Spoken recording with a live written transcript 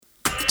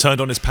Turned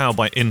On is powered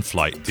by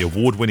InFlight, the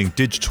award-winning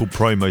digital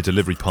promo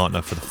delivery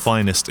partner for the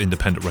finest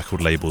independent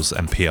record labels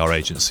and PR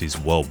agencies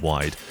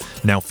worldwide,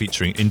 now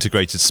featuring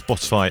integrated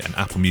Spotify and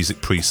Apple Music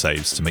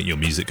pre-saves to make your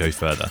music go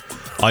further.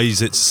 I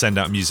use it to send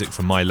out music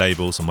from my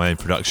labels and my own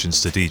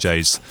productions to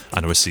DJs,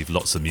 and I receive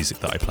lots of music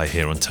that I play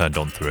here on Turned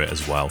On through it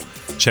as well.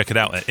 Check it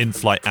out at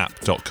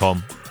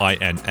inflighteapp.com,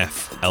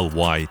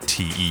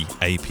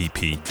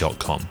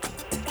 inflyteapp.com.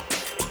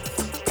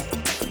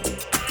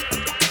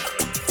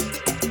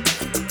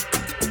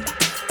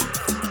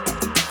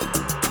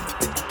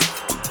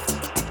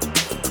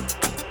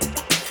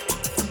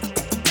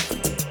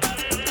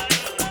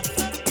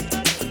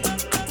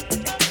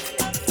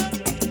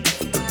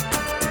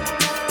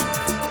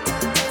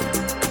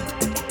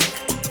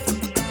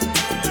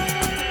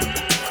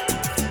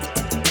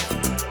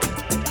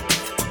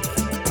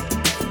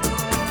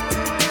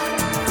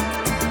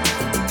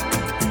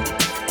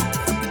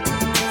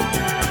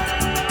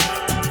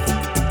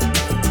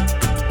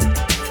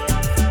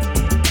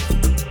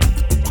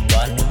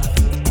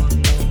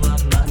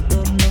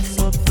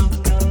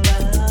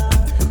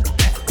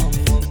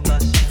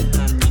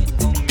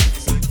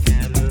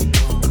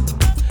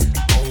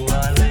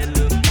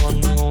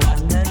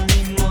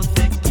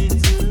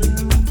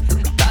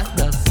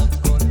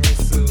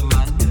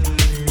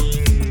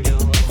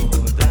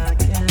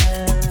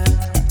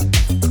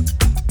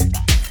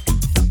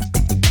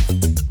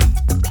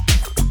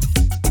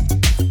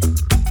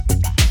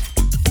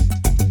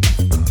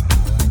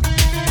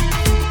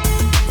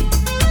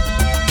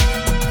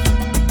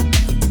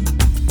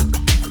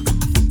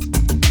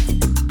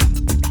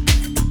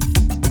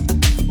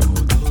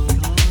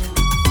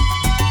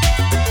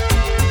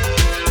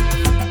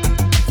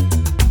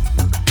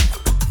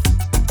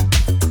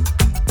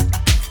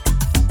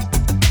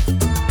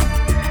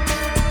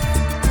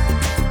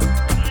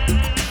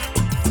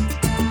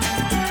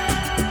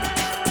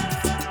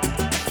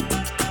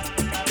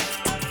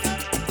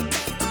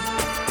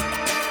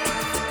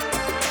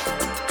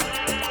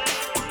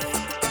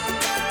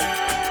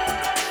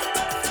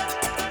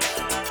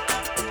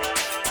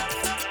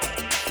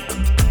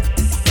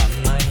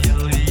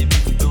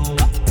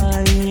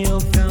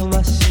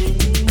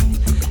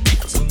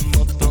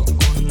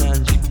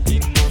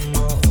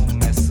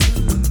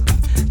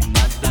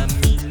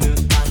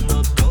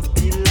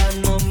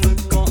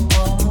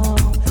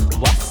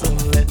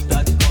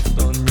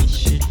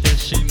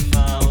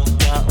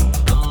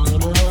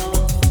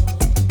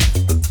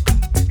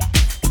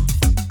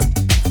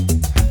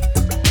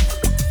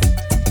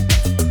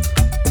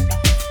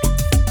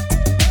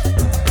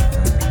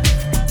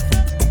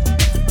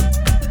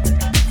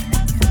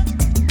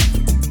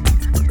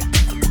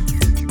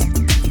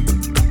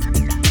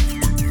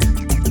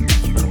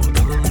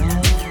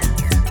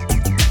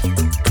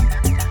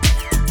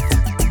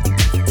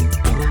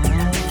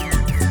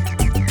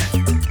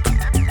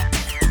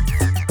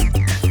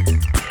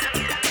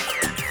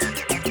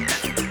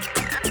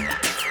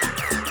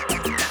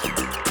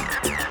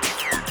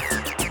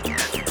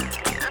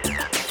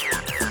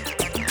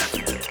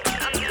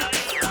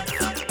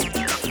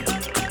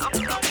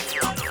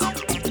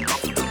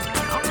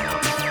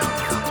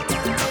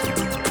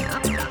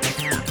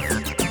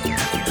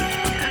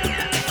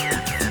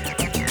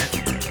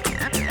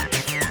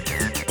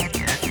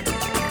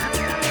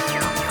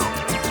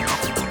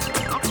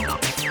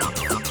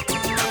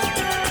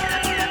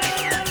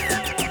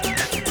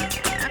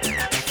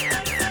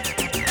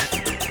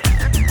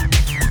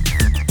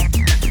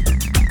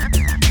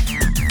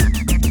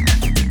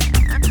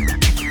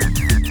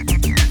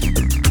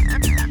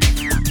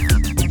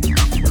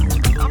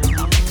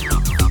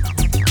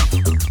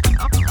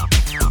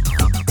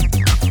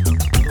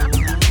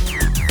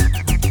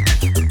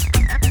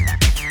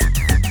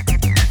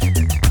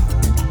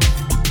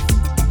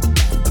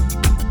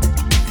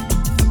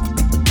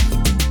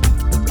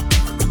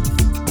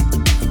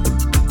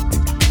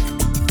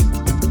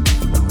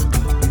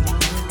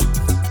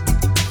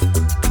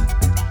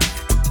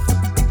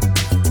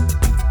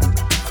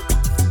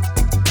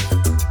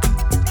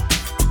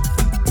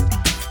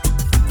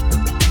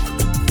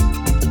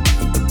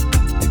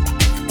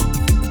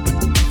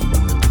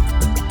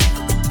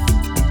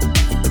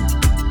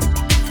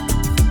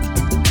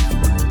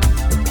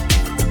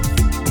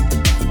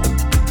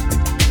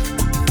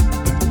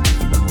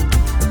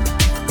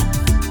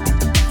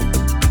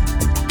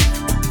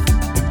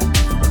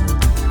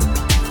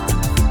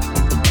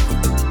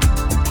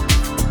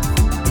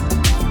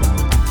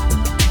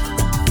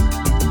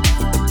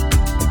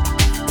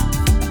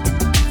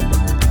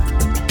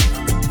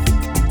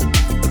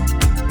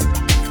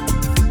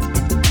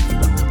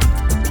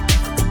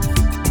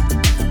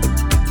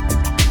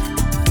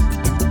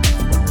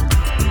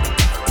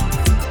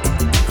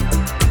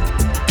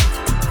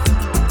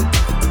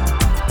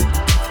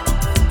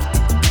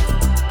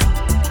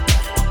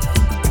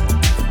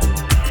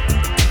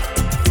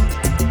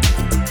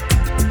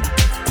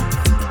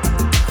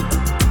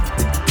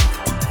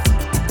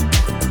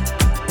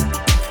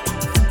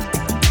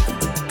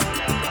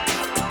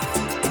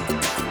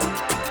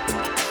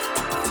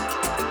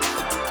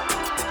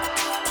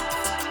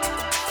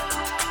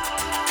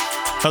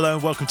 Hello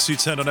and welcome to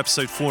Turned On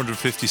episode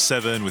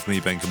 457 with me,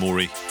 Ben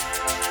Gamori.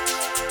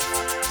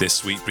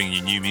 This week bringing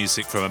you new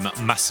music from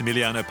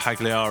Massimiliano,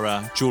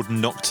 Pagliara,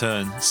 Jordan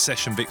Nocturne,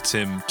 Session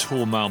Victim,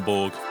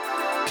 Tour-Maubourg,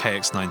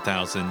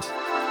 KX9000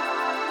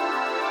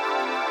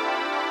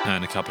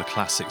 and a couple of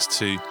classics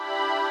too.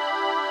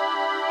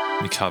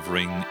 We're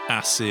covering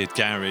acid,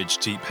 garage,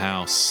 deep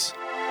house,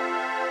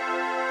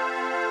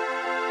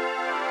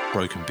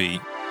 broken beat.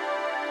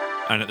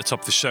 And at the top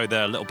of the show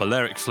there, a little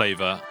Balearic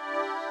flavour.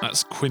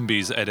 That's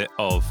Quimby's edit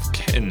of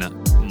Ken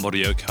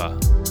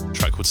Morioka, a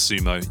track called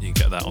Sumo. You can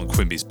get that on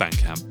Quimby's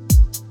Bandcamp.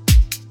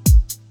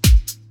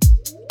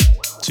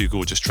 Two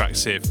gorgeous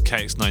tracks here for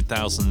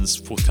KX9000's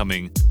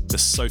forthcoming The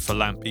Sofa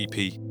Lamp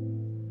EP,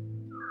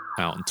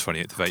 out on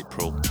 28th of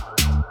April.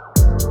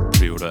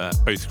 Pre-order at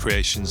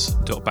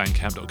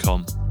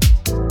oathcreations.bandcamp.com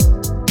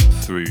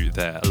through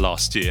their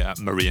last year at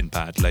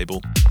Marienbad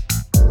label.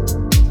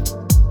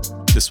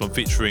 This one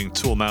featuring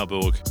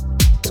Tour-Maubourg.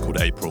 It's called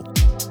April.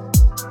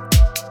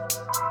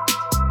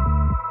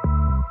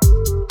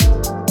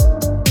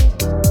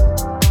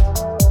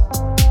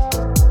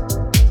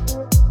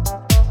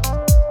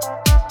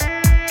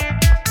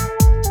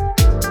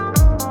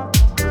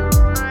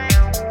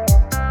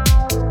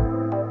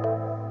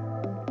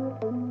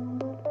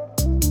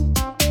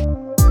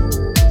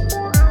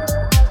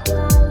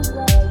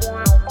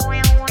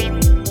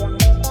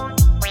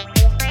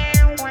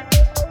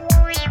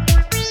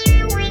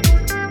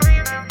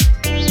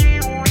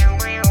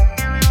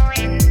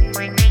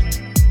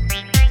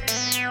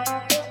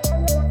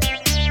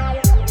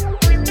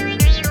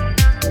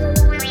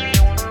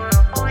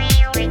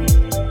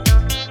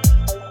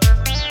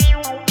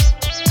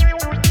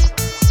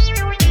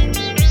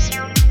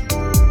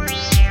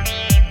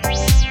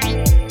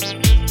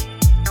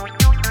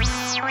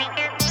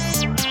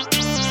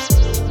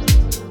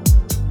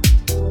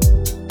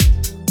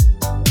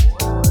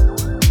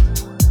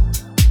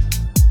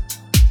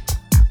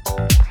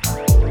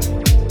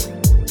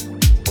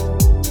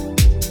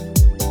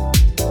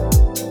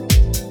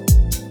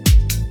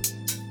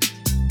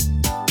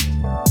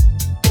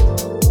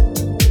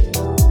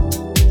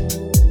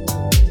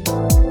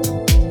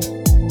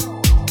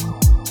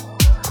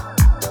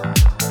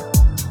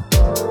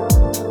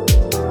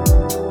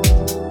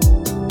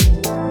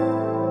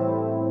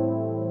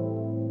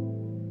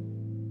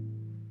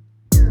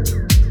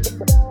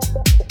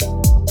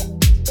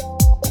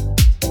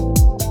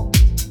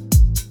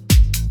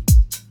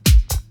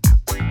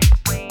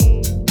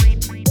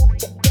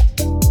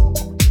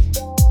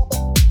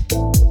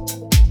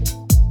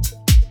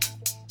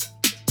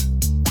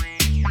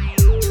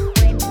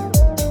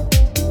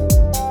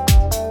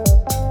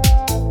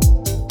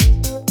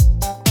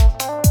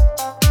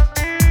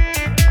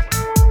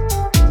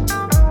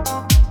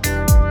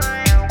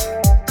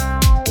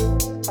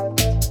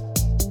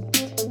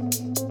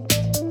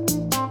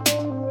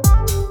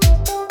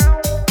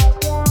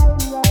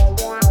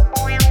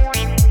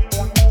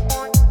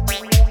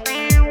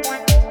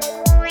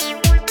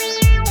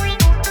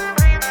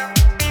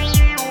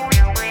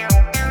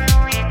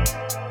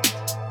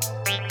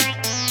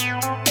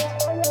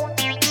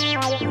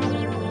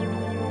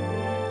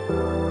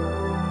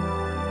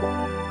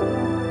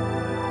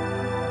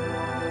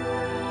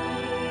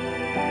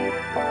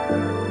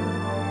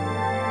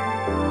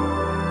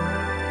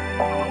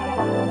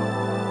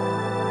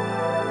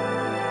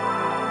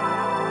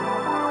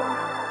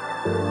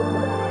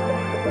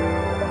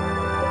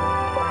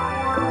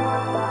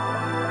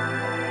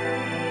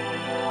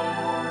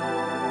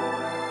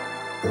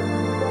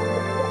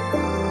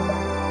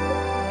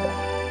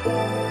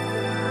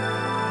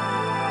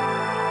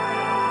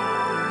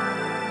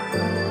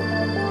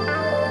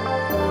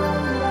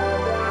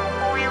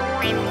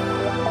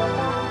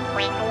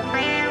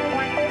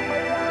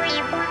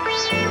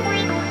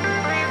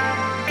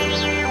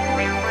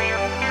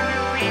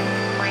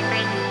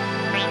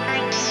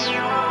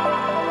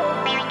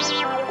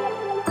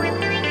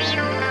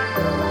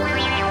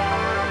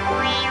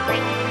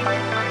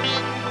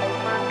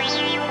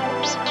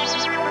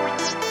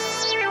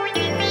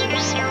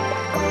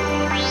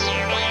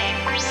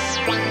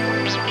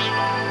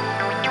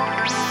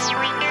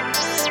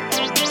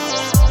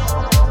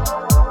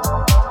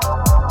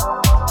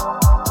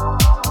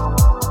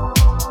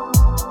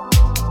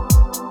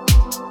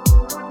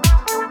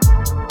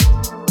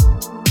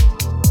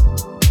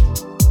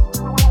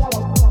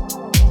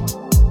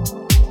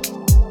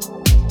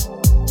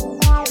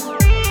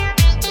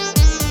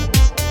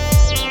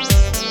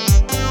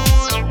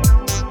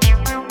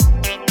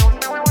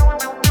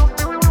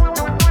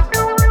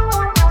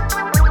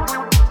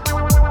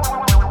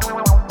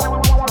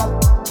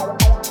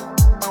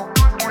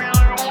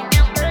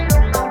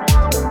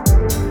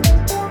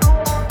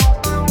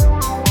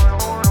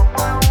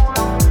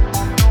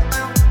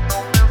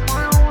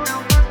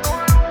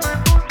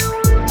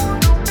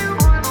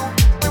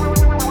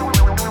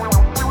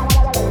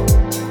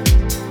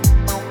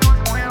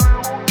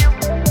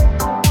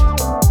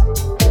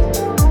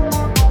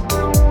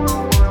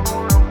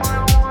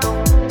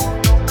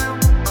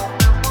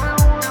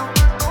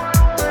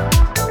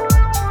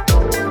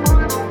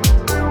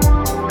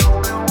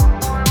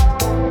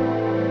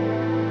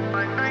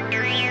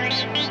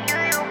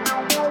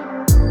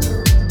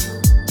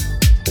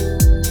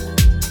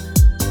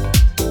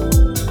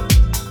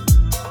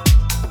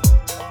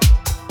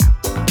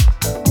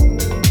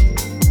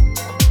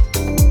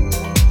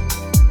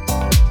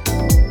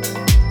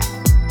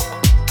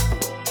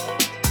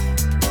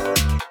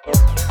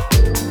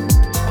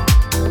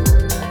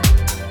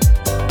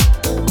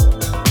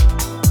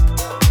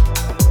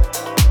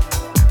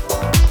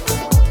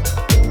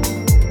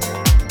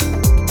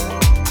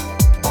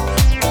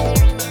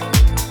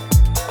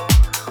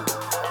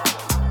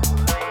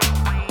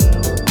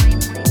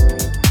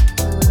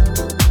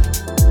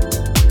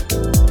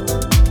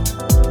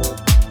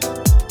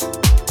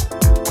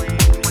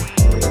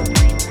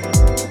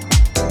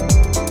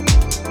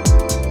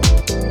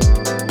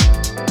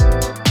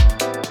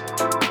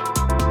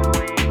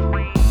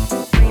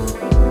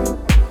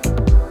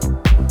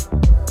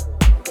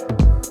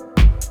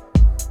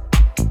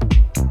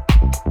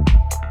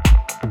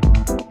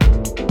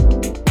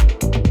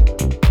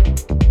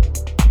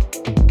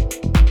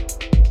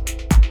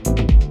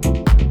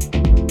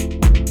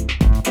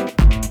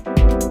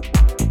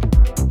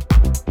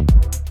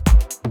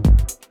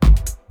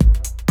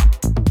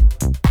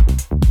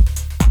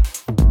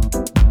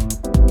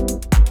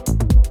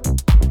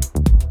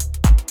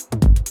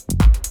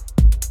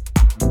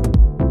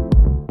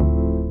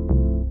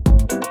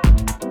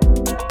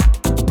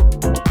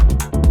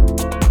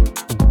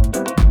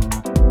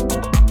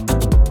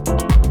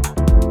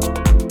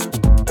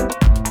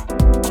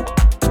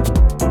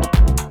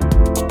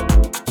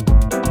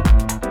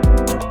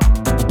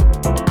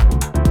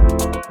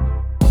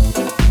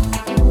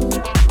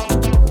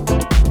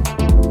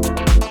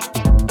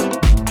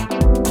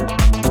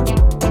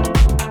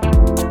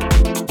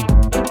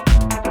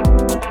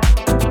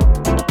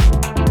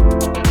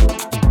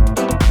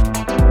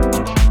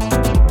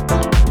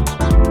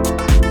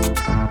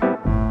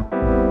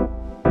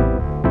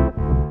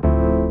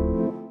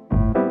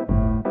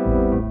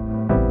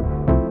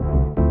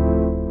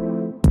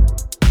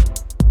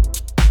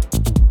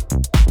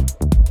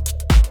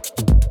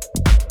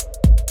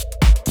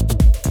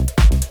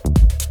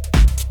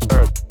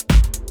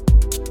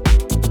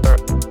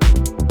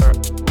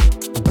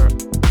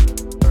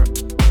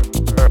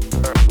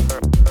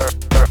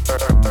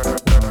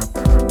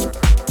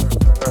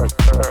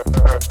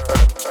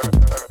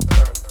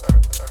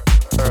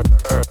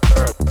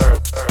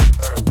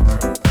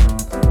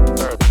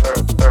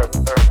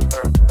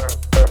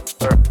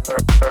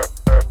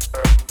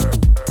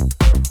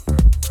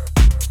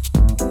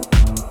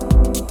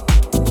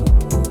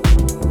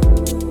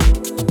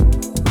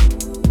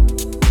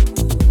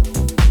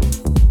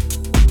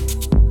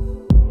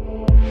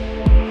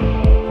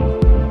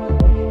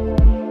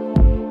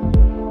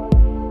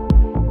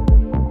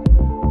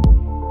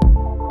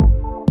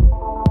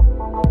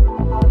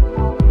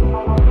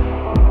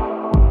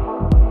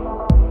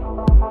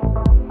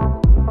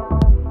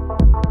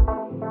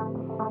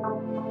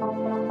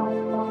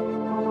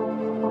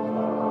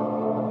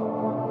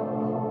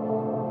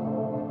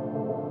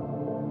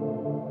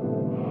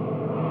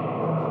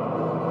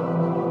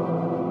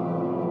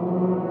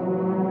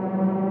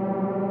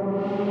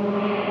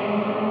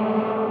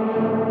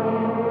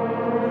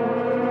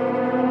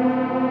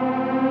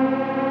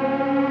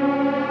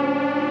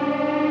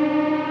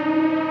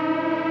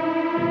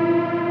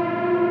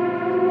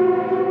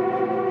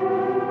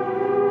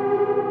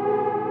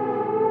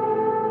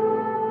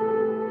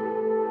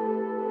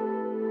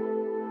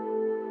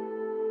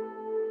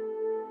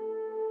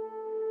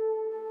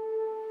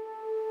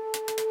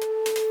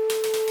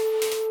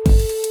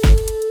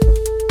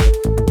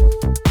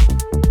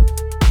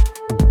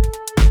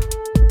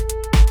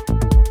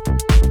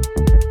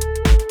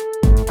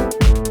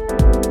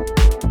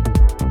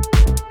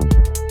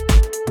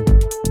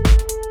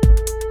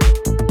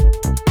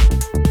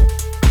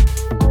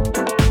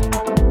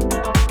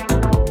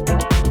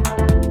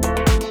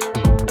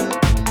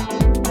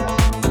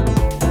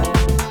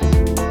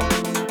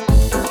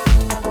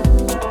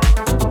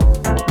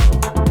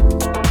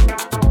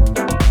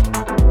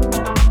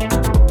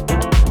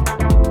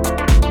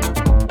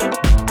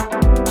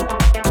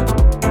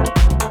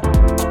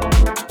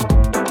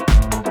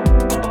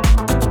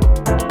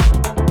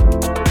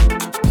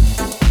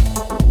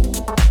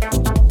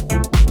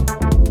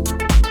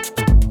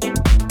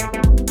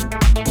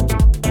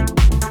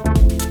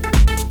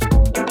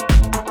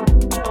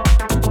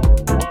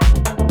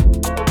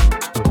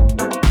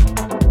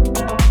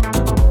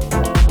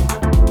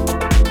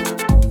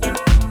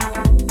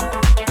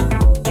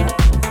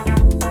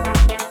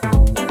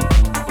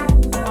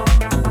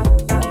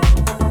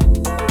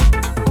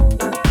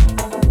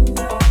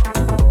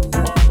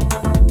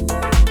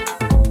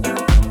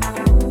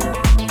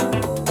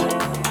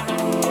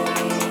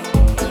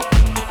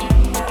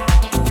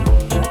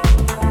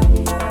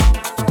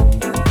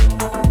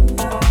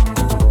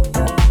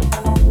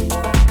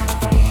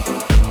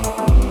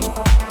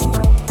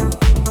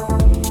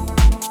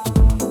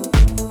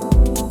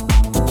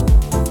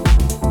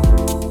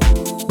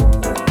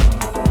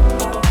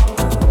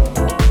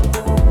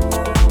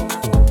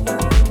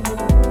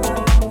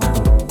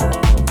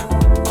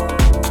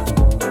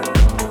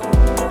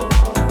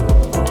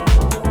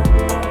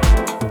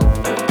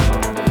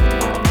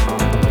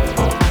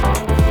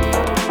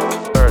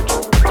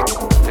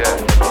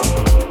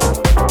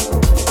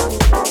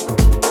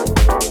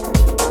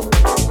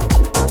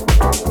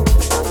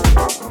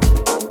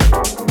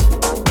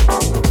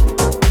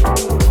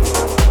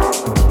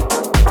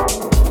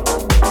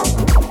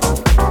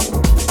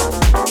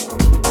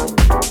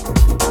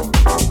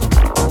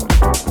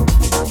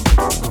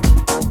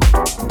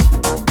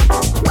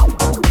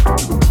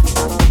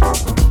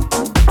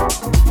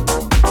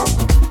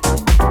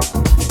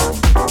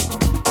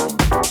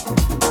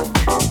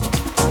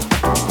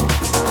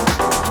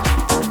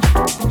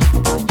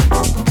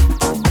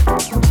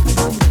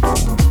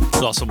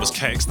 was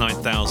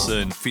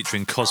KX9000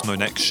 featuring Cosmo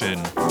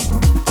Nection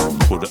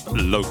called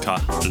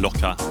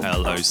Locha,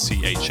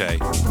 L-O-C-H-A.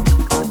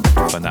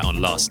 Found that on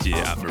last year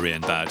at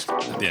Marienbad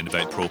at the end of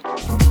April.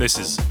 This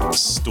is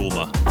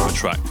Stormer, a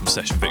track from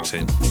Session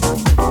Victim,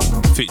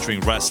 featuring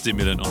Raz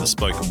Stimulant on the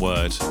spoken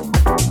word,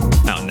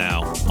 out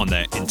now on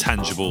their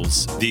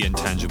Intangibles, The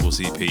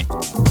Intangibles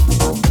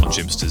EP, on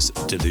Jimster's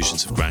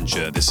Delusions of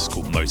Grandeur. This is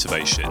called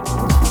Motivation.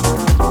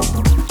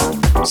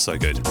 So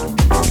good.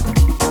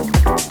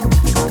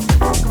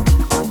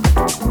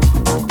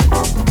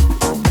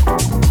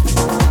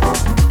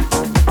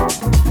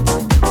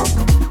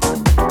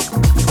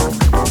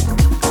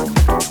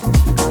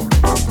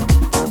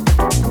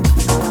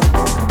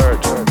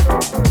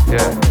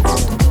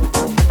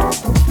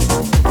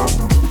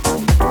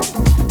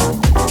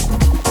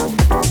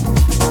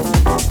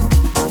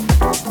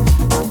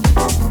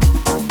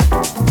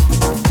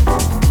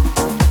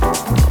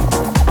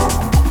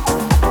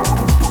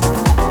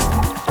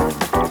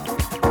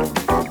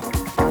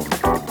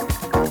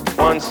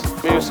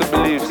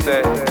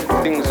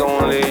 Things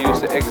only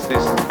used to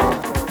exist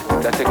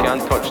that you can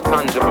touch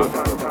tangible.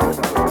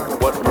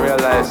 But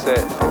realize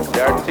that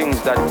there are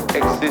things that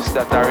exist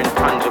that are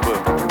intangible.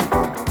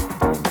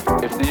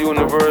 If the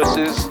universe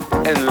is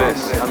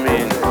endless,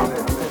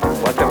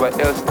 whatever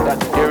else that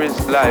there is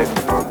life,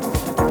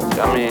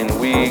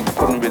 we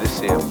couldn't be the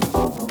same.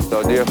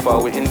 So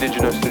therefore we're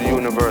indigenous to the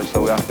universe,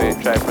 so we have to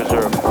try to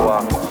preserve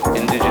our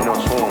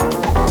indigenous home,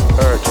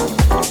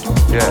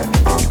 Earth. Yeah.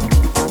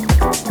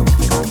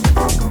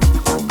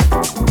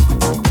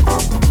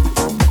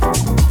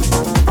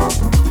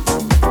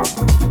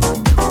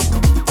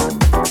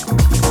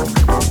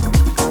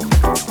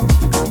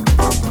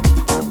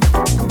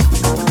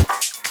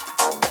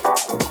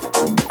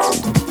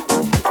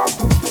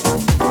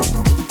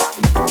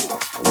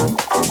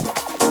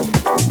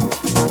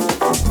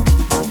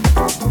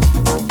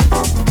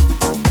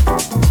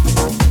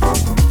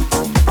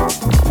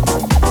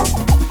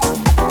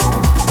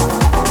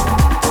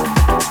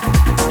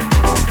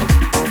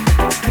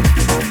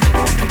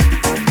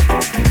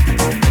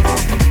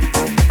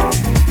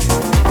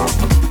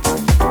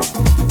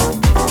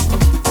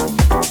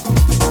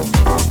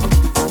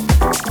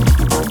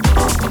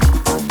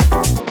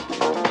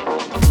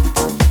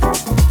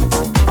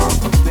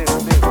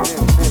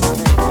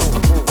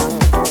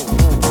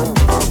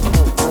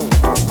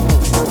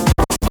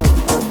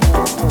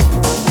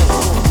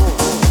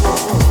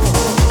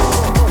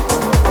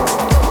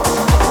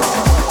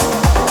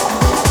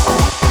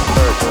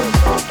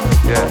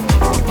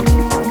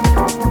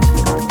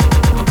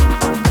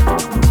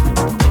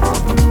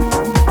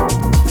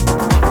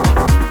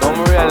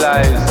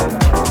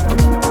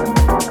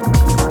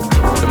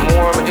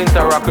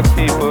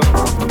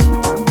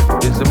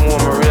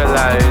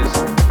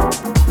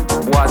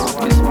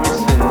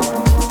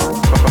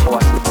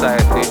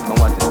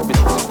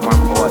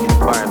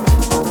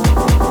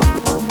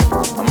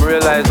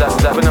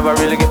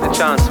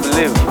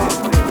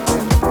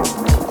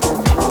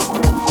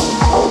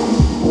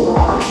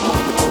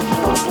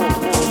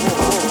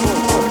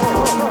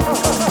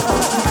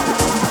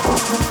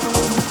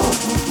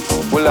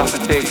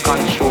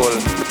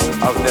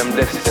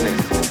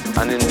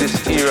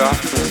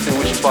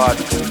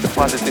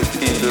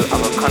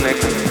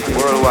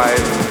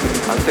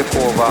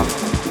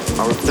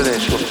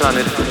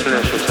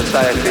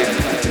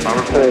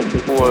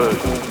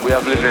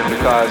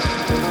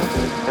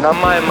 In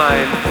my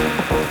mind,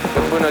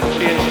 if we not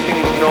change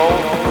things now,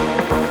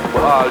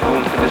 we're all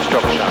doomed to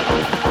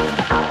destruction.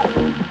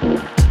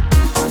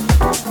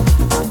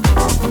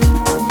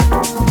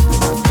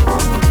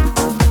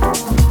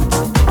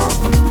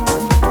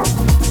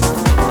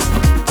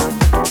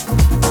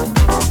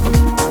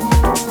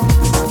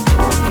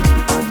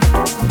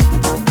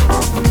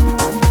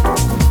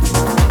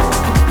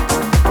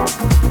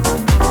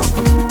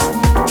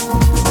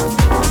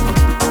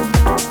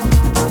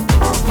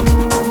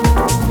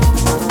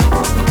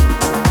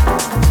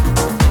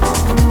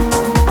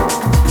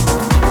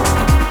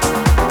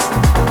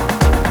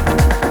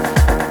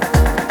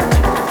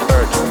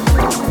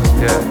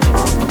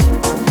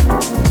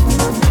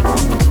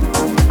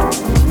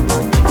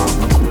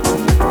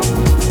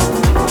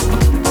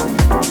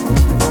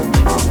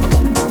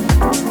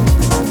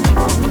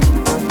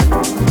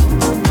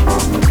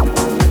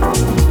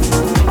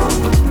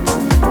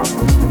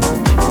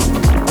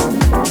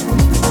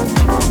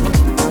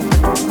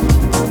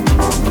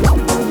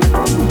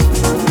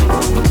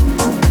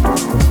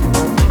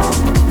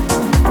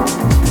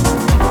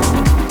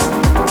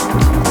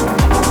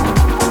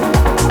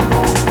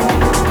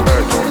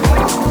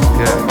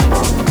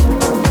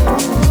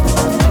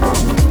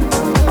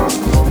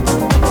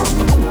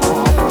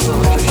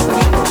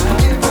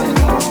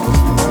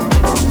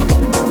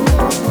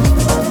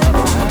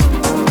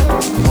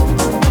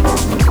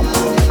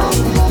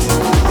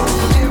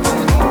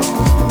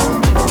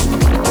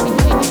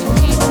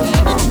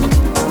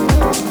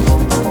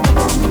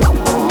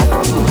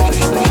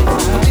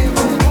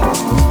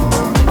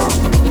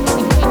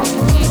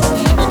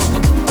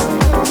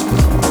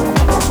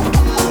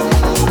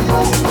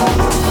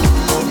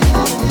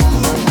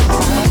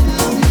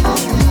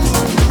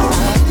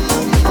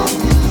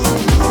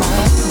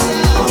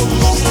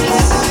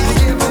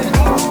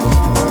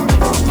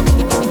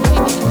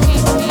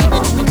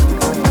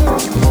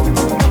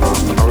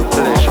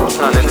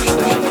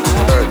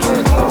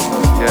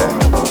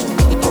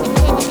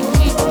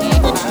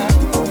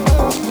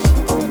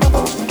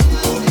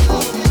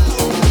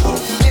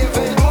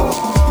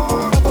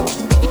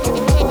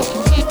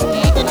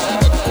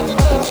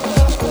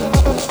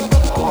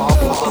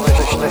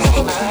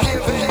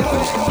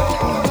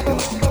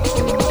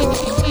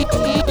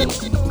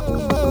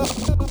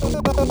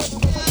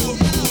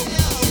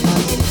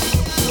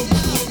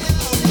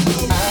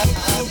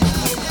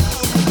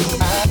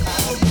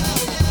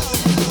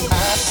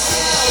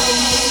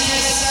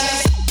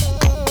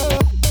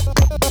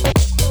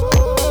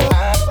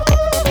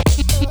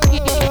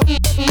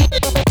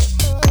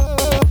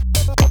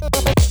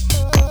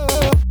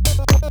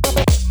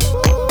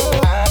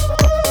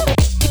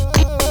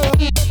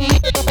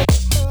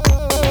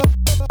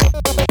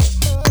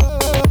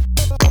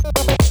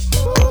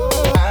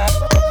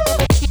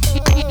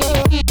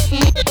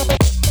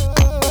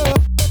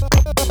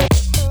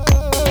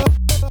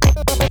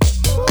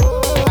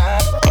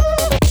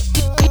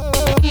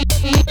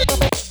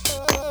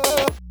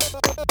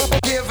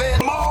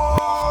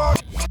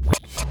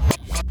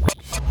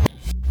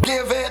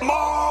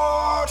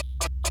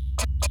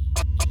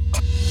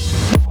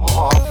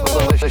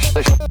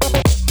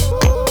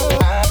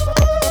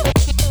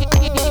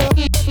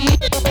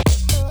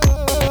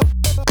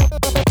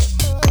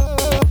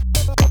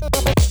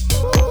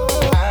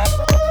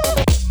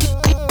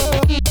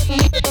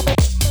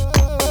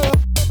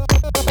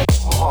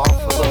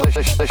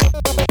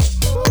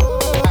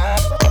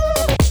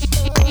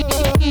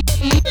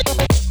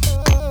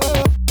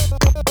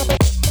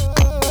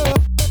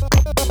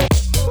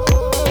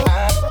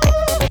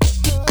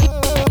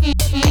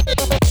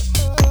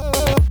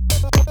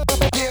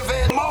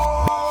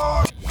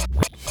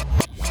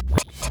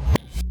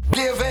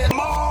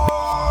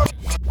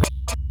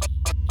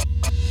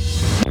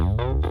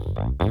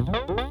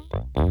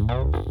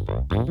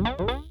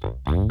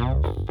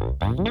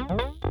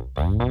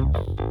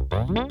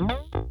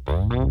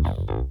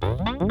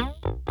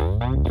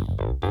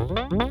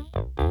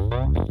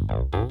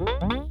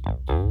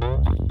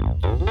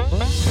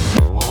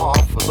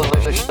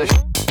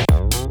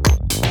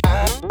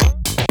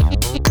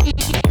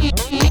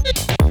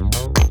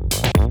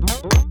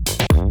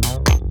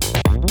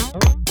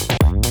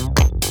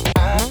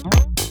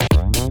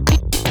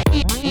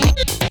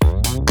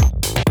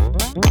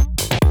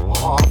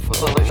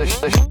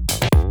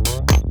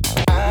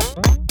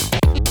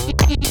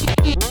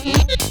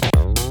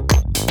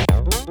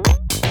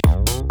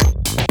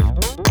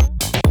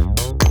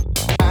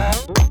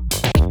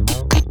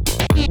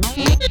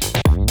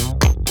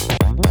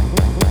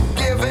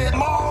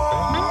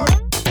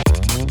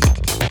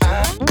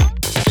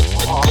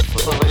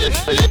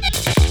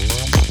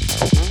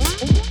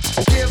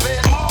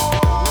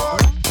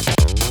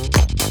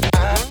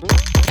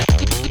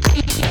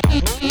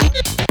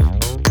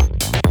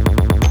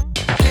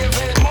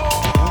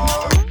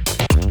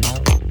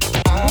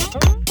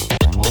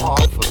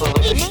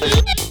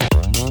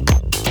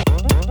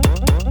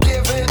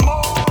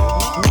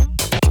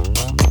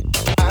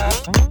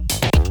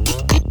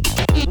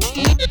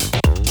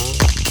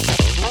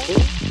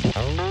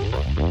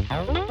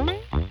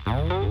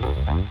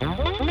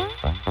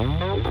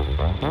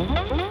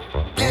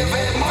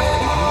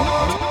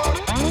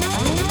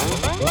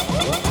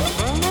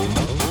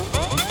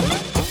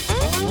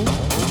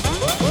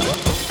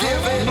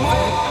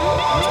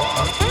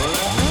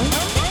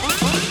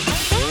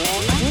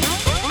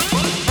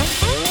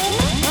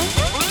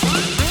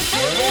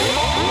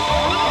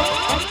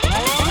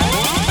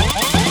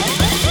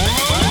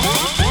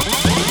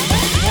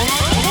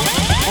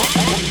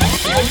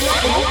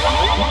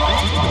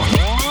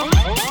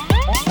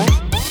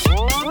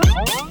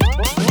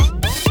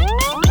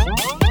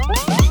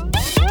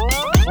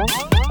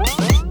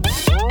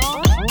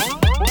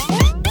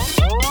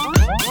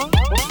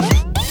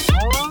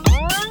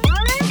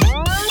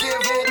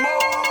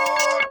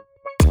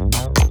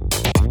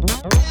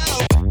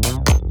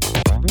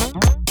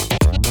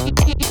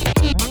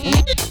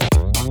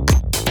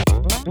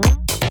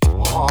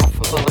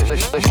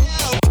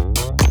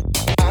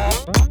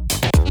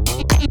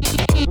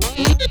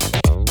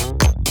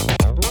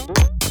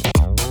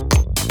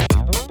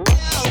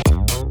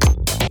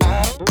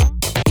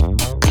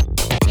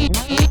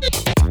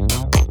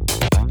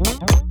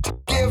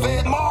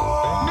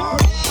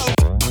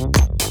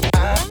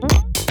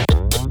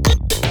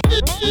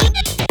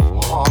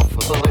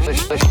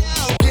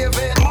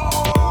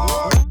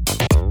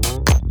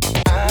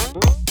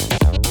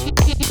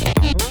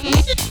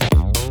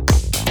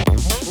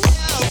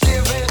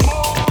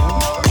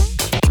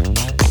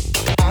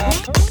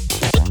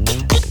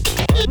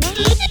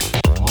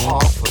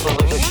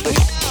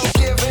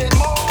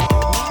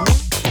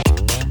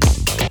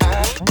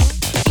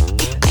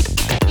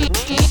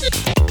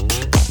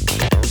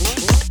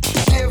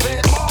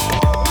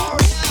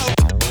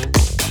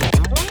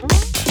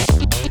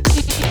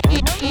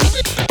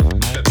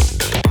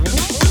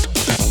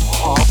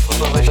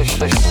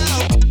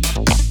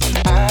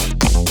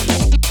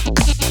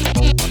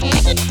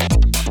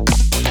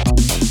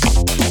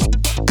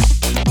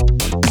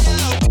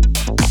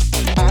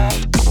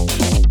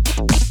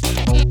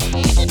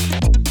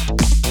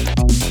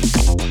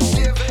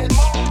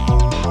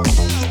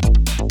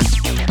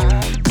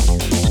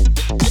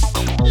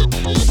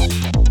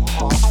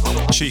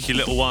 Cheeky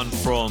little one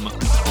from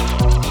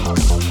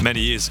many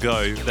years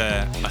ago.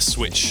 They're a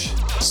Switch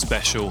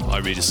special I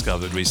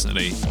rediscovered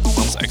recently.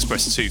 It's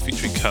Express 2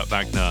 featuring Kurt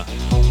Wagner.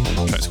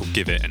 The track's called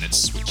Give It, and it's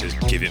Switch's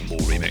Give It More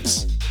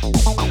remix.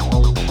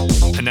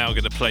 And now I'm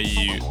going to play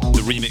you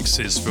the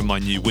remixes from my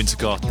new Winter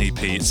Garden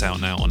EP. It's out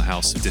now on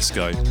House of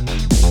Disco.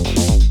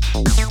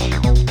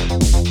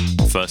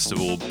 First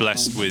of all,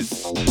 blessed with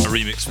a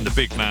remix from the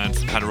big man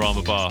from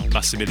Panorama Bar,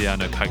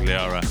 Massimiliano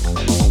Pagliara.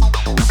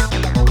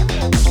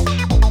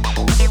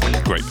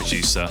 Great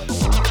producer.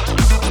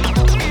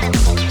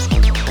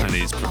 And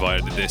he's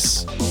provided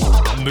this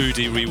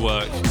moody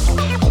rework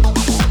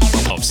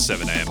of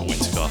 7am at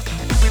Winter Garden.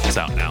 It's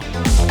out now.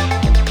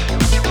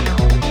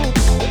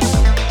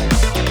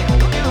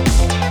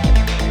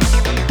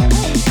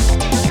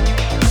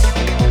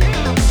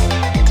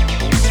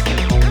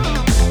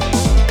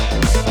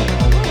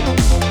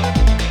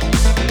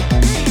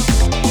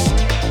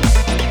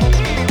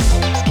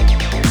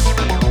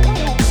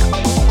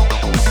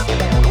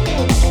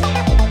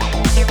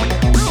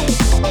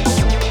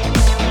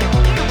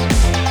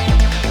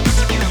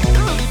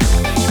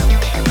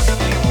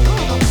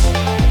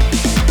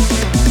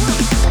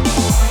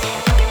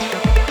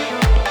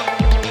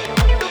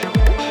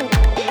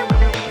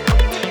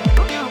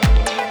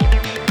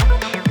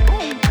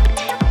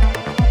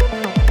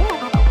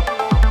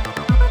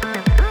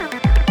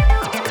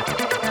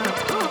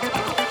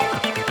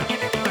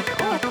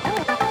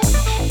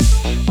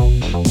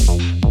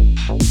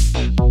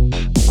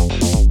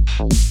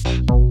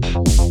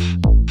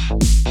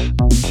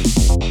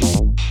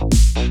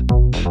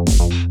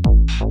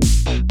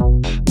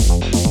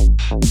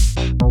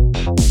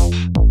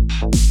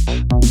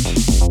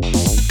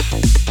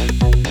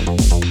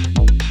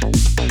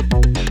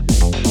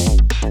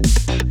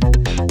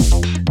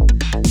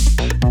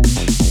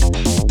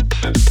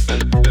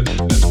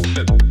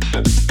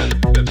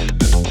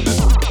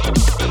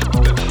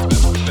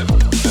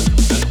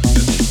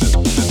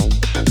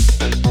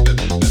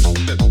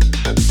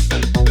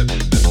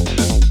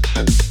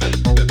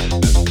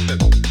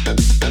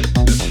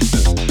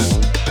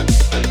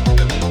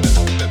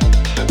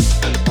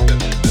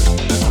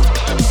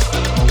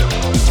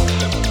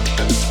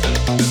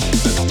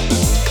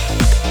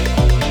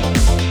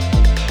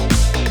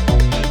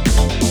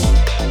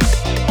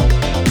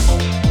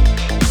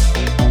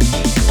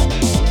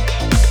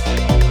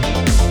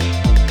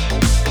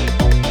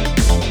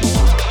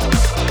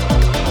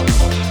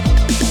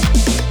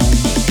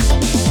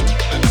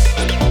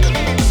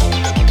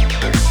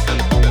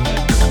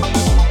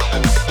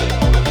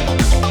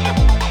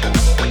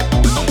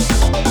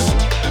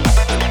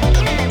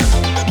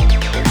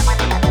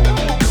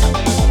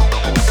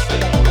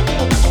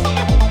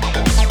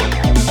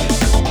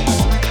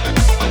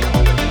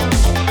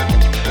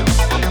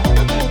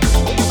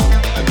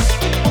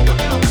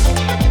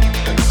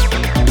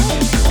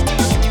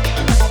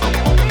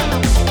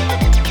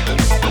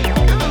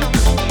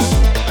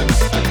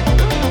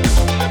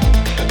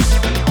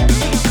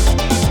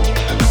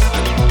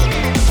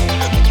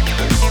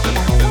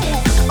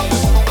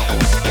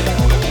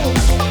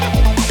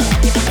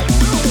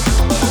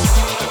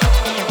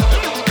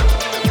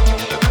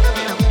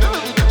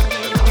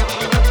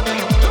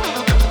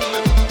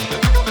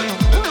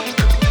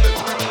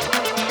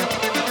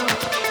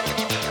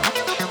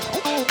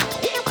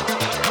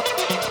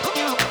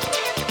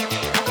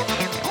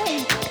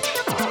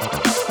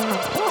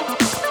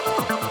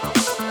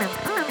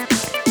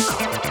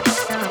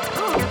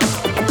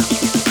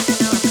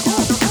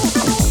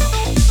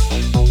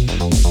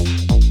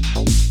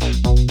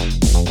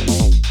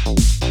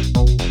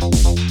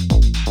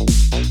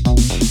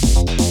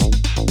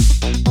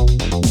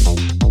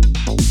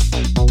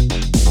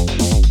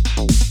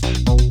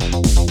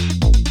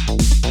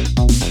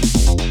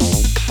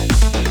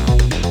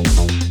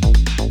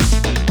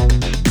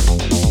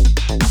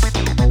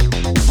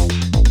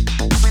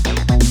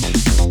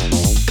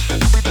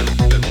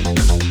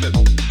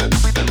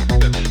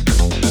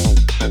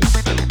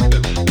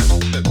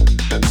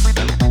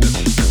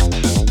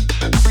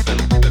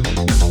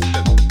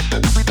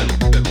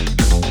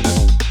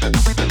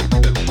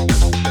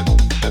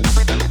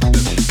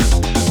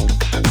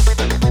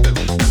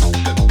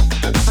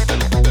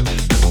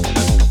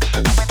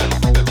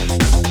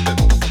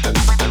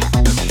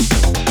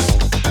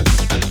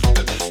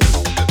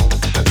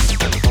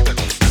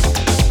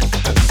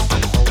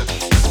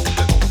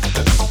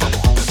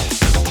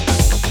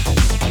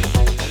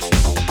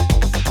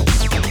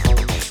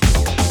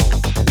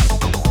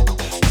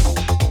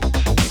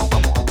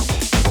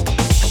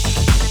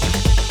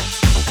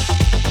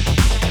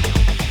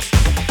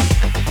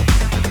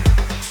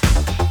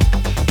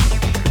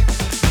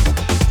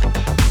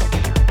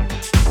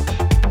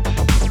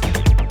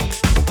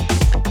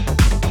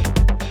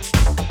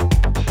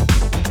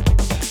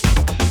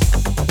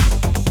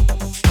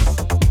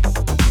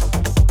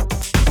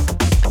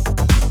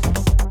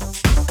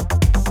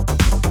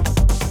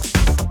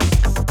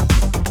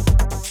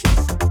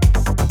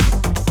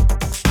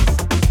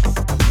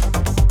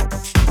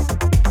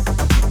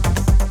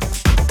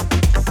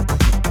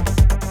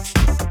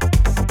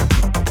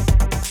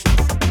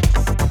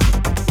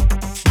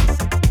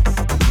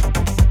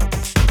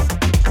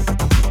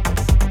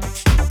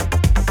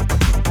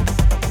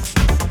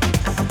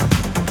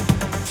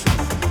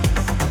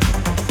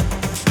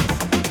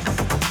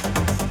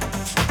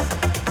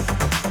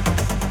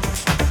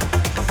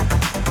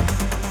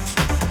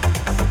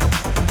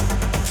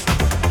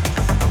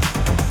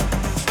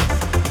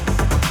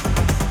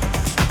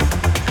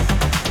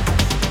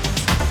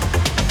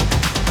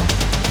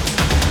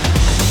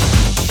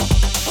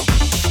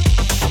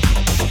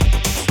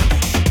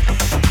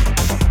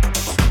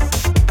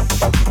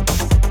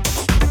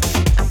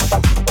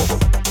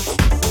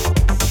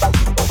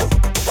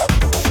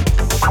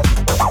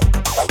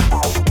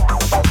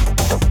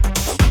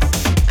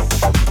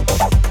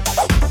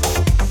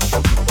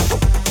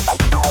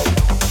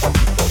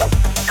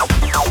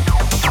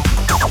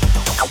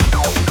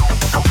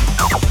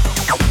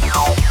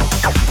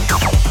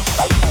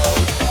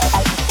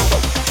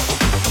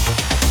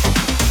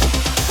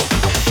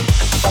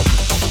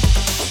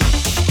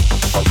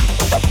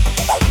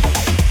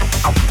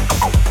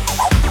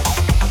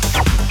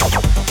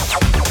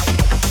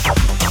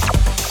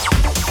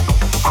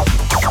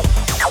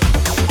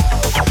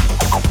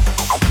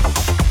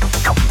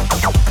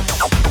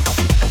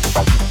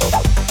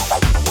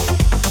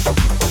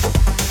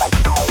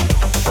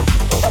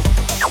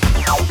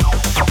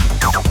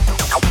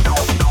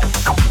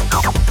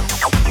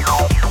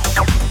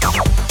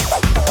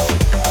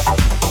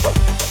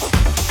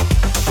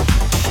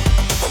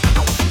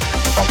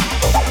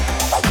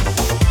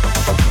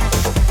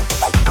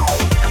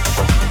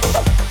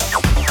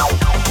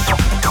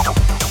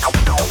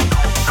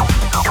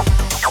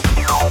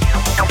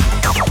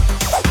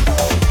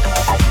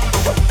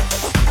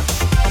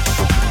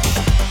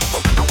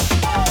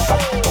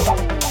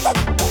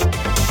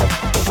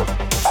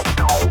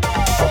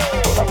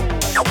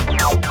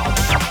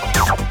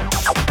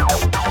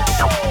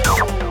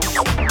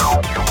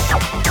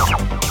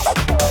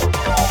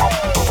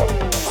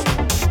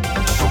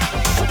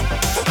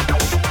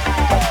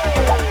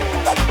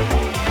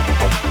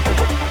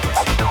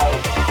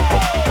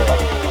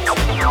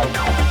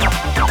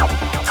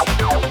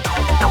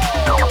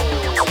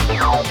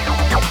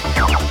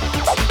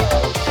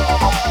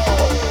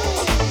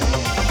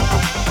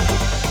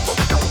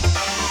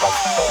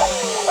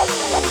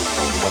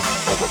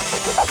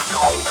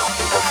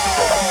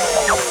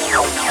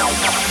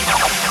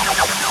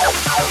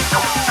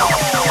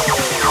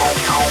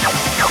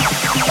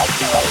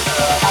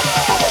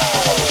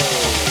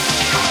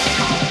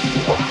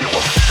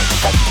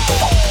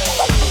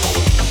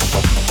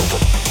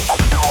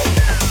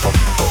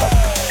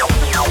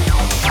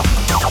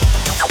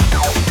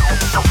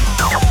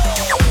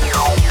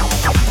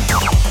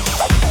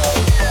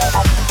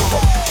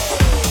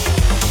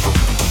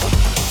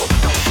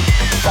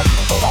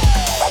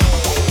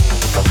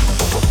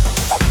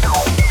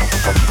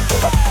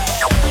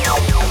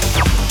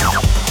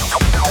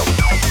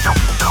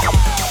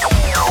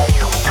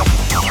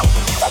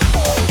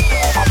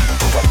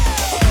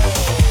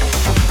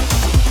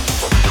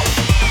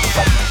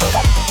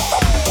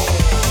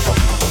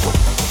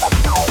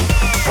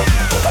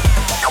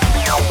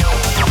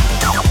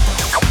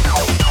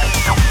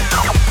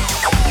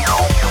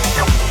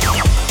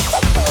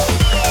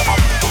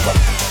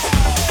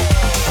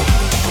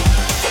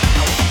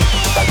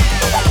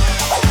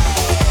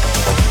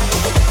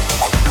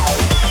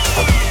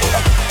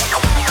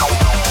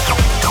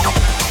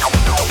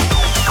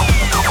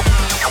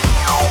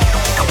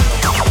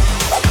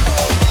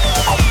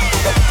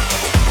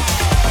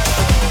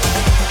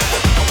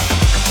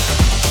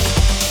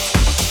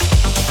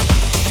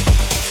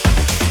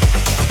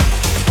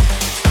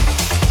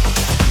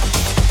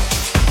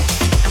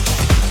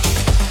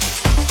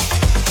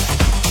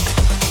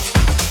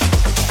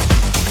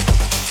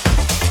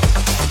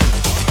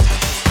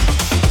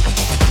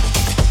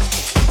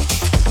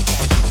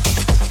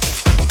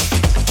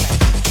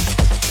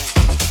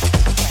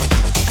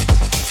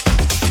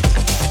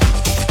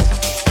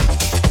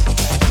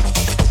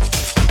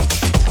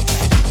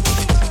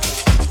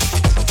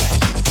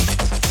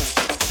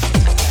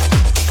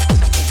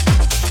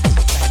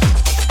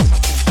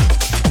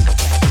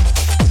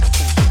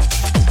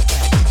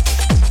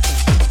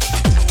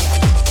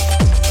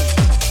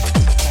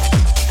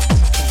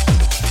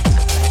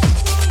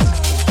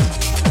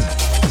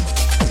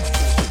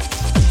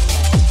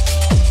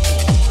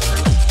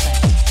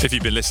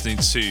 you've been listening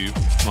to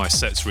my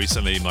sets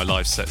recently, my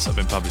live sets I've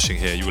been publishing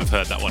here, you will have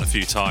heard that one a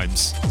few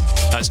times.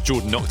 That's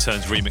Jordan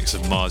Nocturne's remix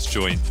of Mars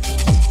Joint.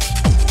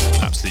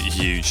 Absolutely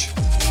huge.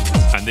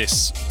 And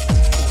this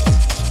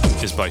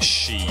is by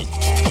She.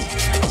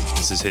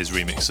 This is his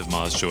remix of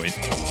Mars Joint.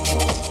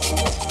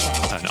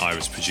 An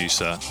Irish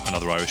producer,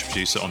 another Irish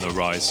producer on the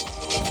rise.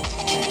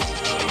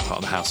 Part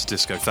of the House of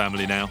Disco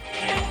family now.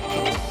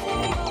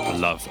 I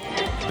love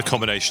the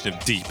combination of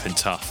deep and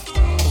tough.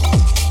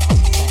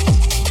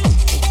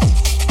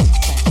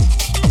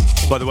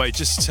 By the way,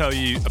 just to tell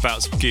you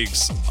about some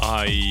gigs,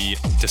 I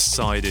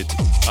decided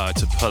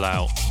to pull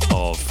out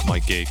of my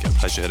gig at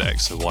Pleasurehead at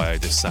XOYO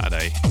this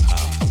Saturday,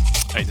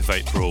 8th of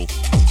April.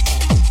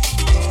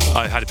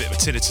 I had a bit of a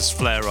tinnitus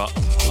flare-up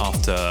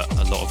after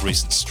a lot of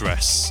recent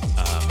stress,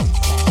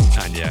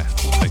 and yeah,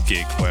 a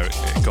gig where it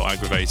got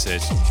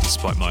aggravated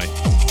despite I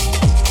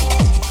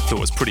thought it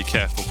was pretty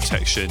careful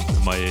protection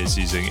of my ears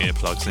using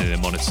earplugs and ear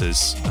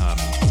monitors.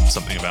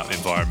 Something about the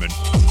environment,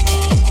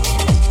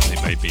 I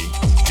think maybe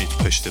need to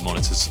push the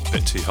monitors a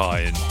bit too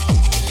high, and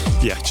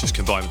yeah, just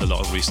combined with a lot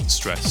of recent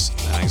stress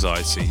and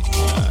anxiety,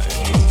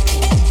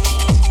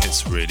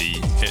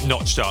 it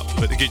notched up.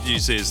 But the good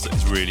news is that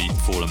it's really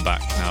fallen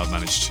back now. I've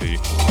managed to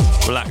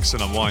relax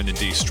and unwind and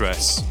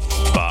de-stress,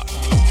 but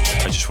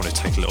I just want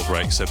to take a little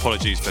break, so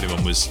apologies if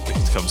anyone was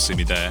looking to come see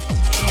me there.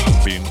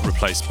 Being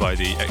replaced by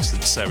the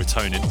excellent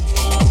Serotonin,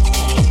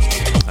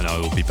 and I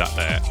will be back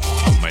there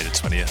on May the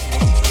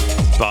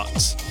 20th, but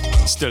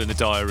still in the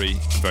diary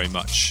very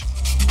much.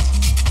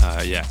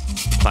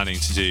 Planning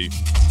to do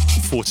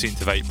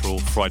 14th of April,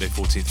 Friday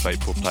 14th of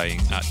April, playing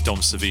at Dom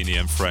Savini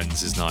and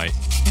Friends' night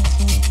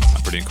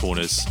at Brilliant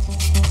Corners,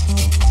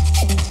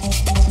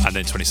 and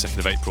then 22nd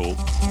of April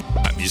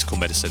at Musical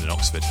Medicine in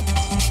Oxford.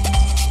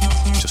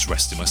 Just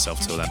resting myself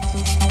till then.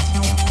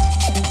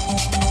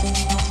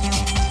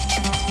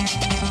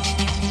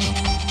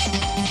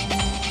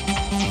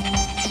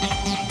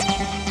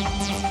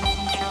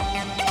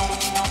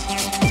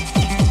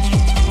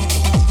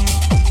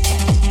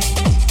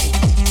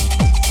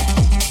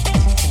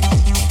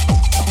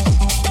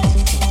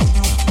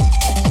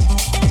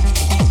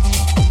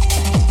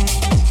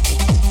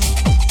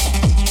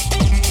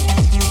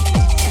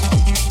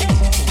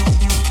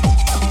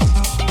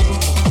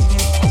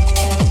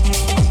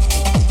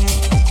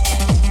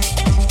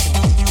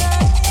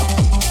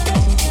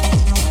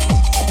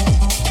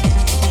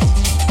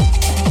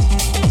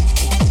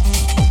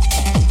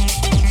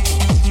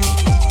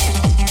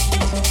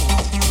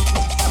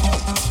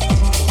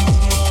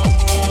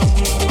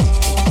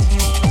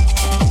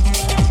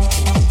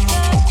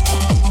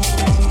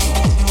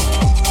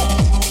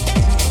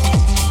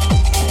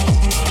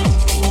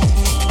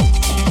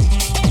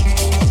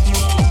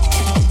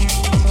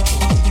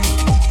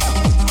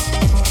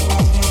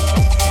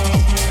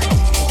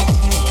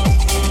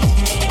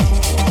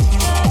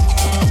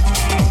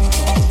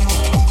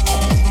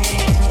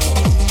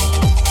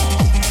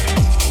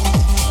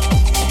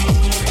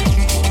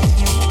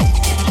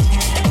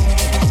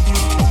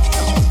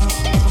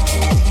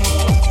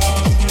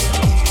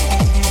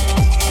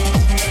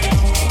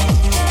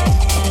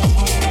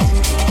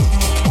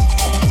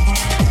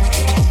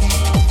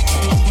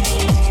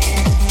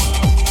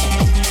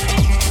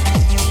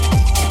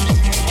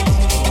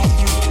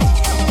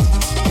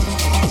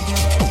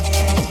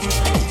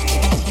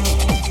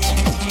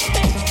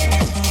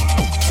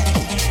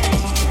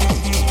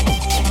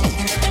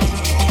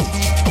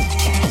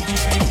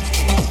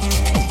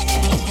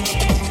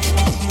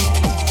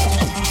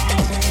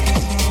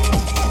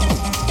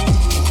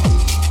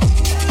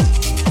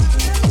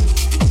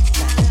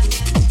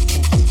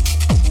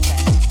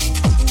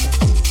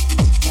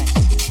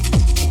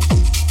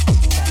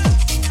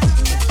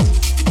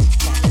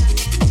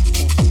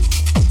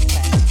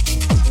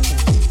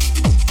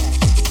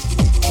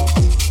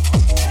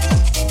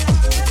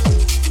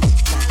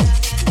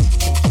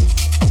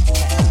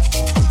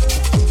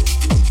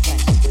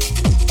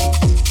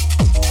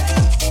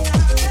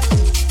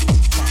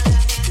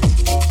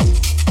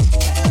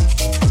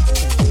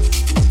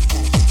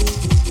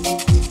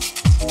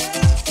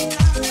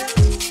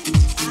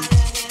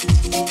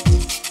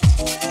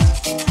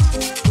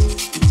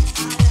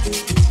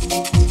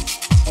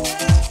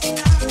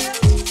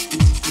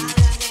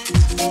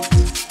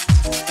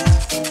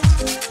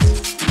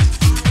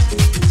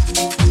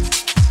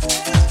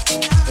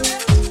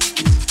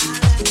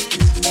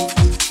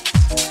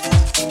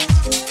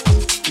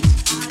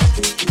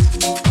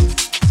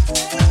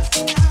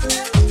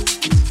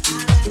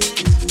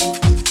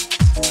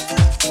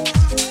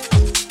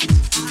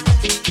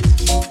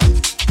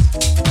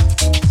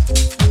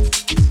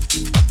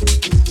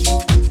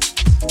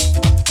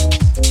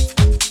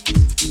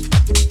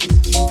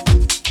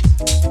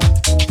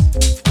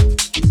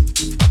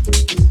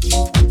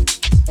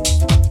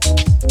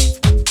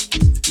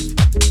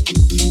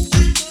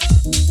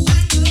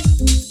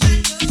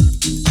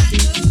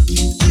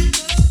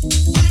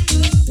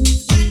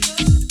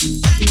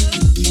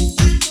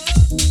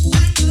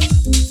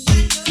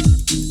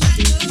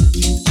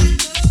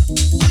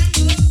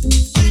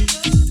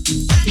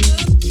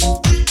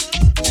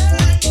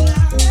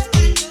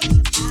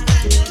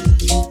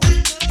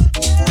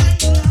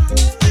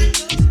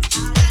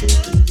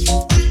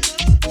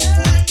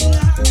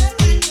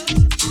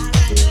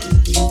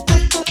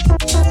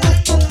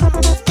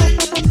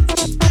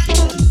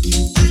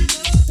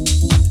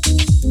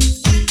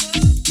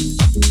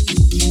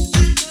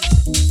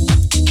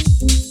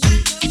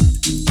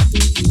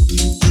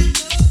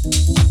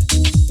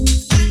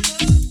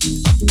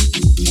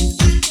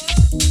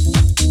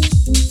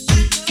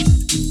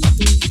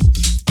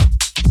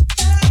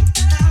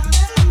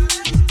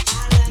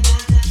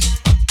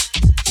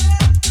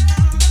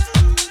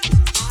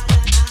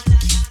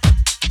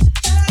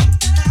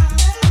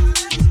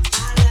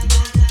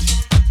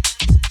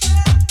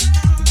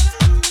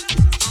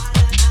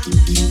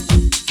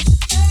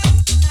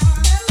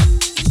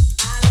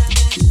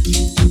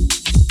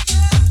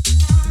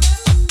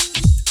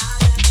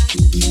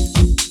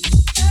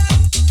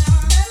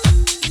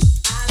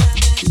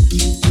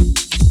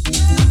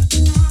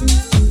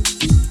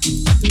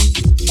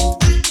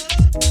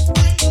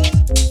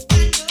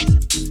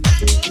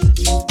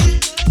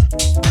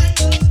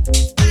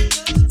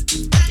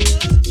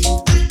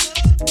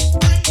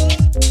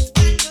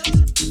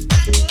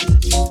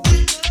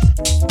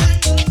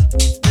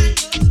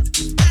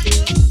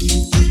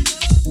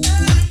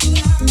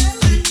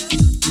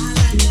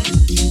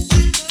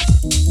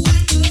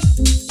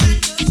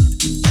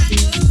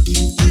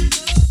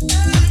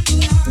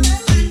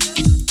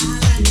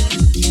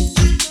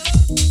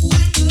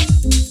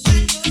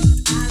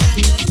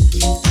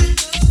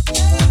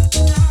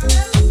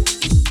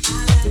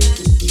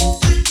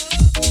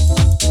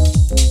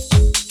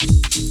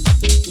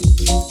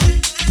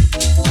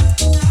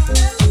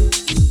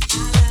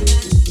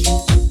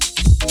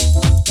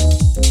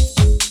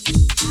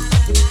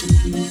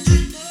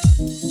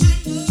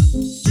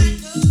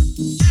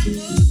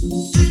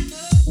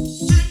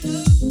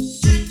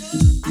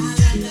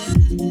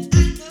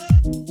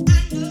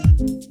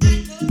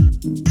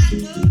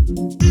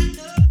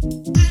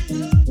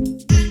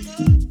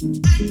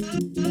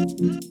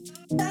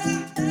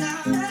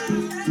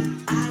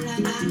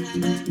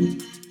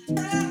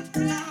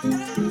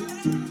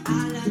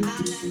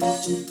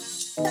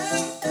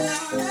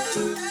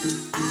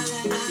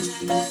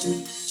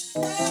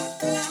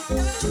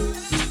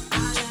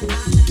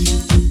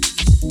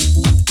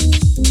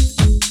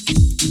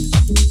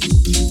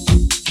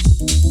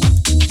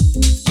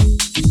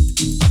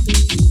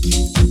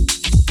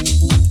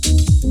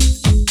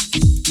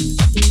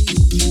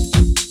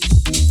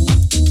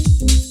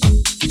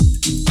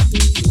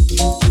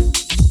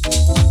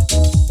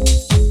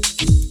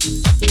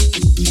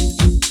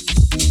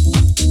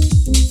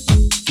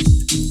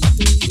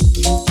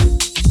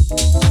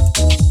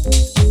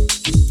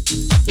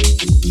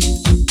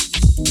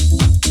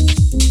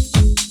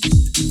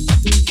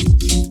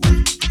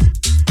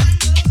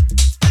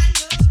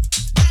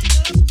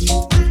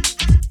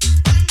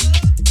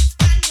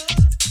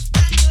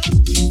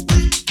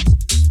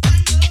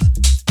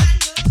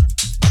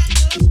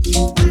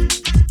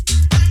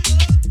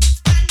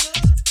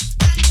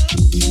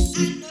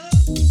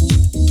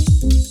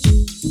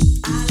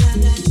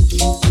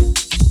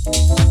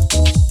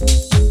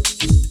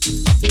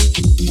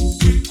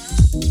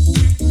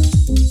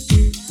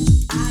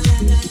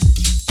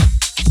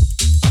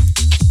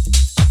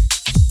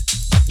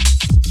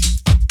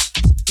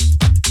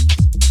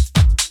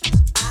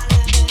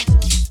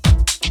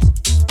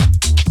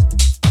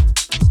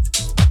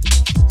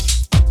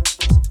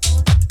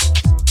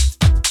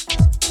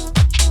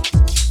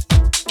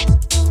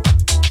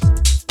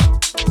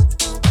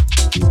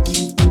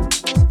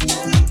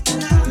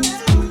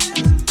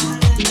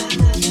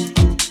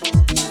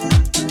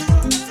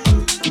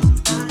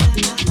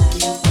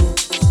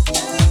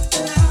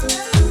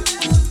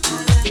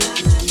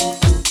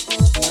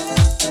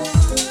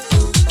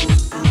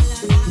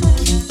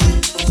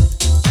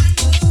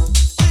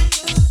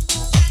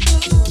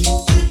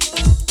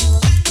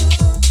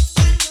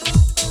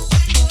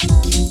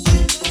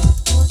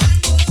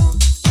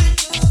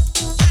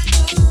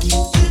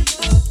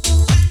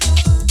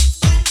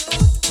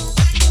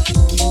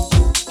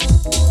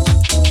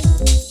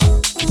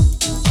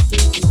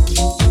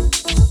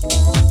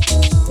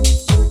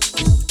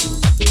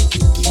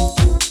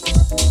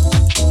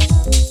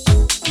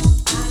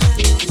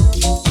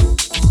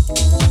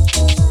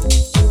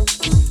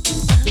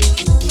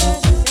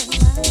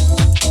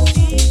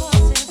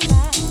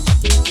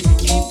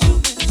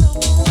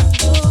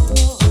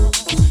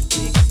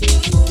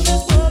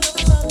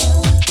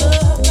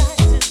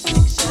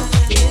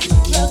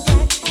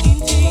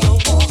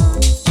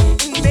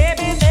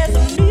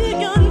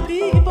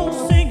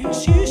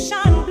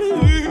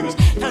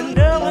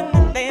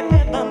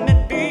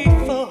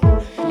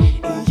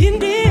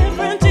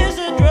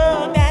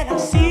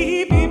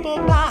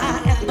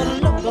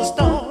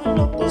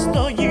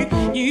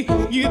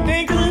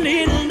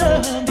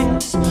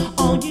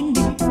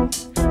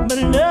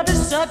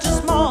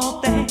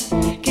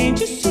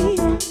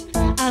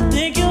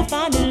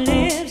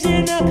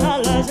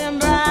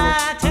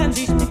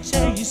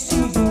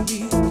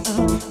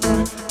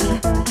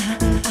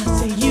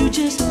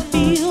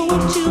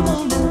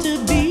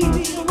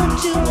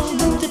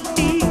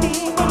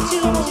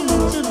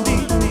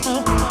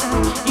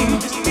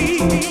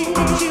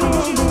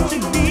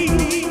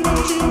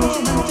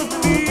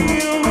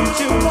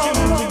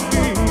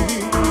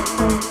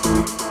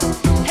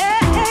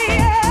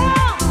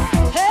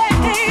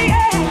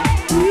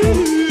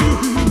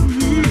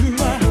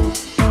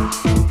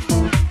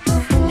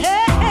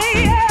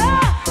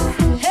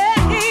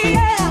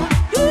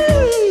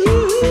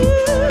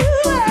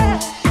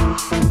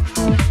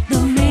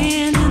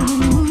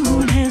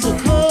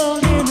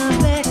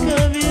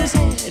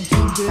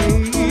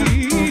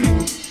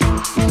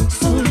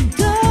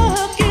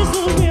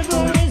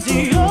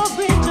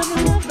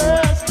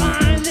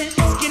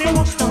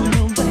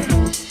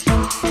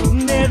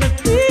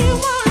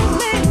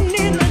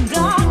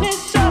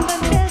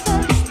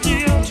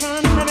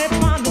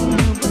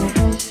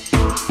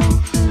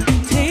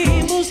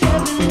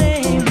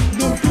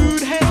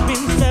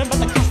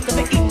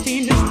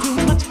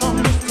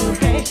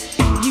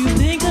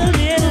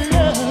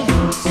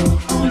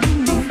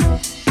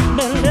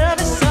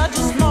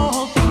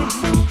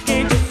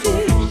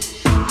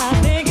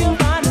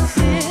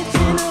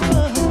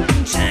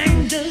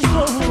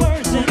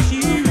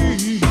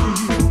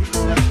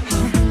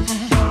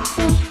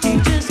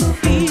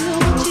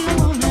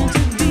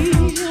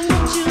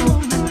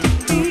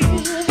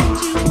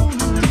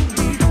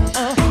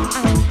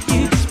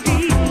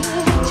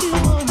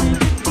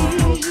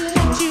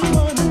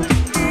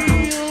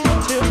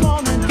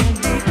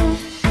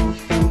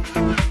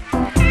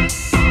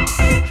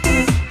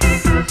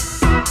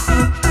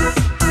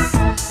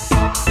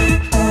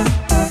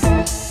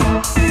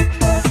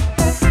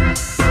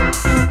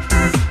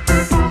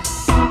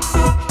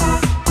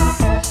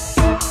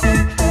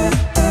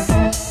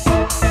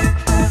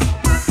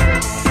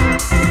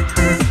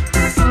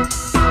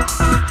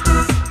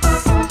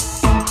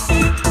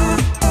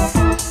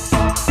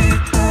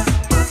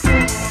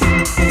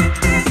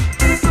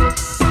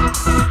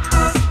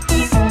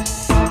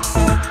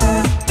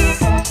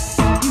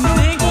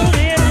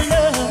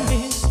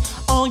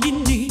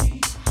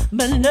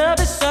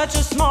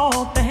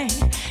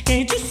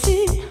 Can't you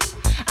see?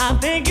 I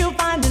think you'll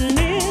find it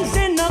lives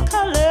in the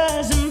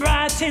colors and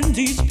bright in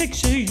these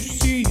pictures you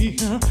see.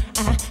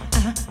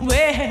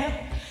 Well,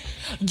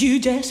 you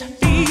just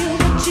feel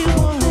what you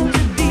want to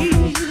be,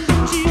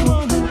 what you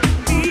want to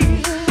be,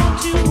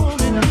 what you want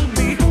to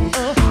be.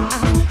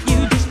 You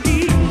just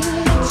feel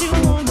what you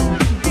want to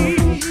be,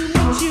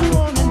 what you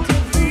want to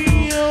be,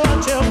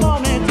 what you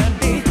want to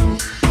be.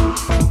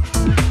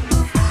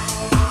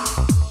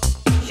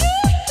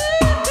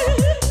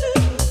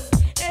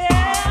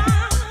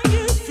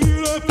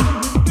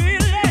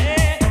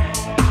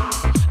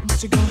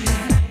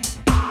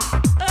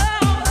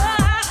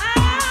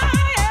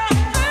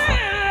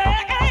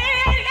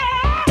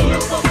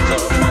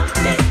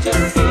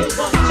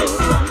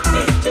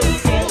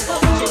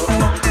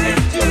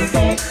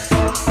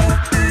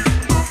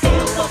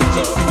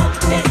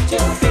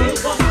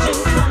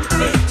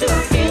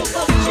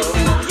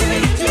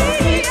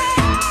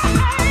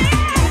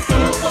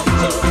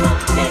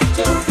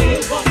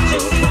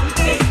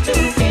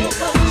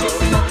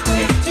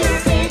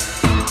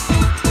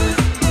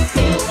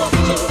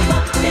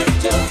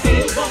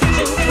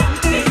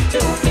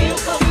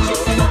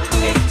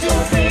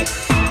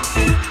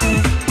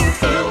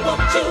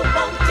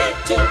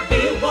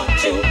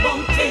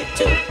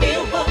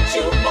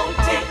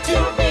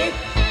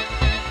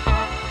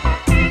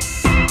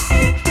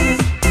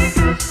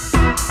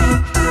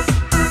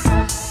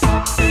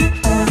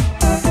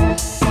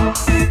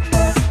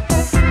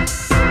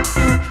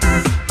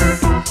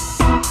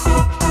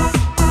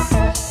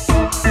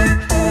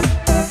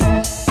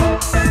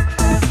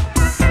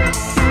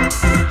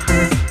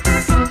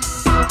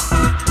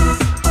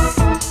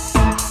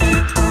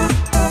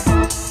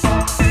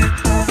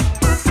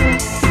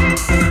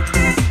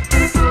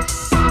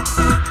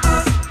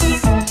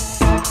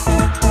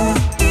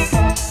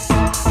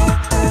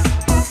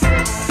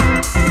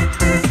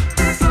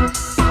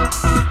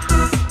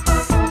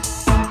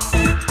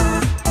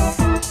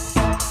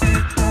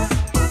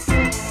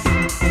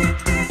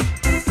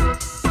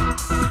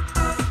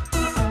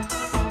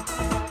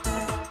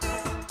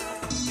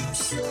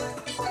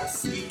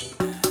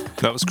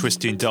 That was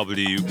Christine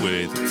W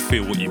with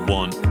Feel What You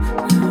Want,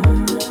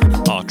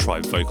 our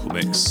Tribe vocal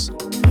mix.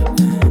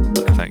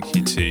 Thank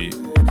you to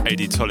AD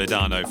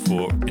Toledano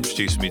for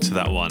introducing me to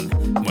that one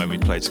when we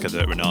played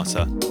together at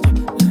Renata.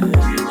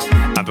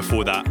 And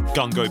before that,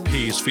 Gungo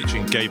Peas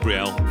featuring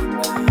Gabriel.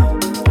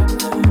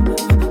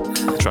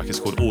 The track is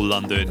called All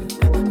London,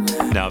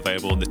 now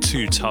available on the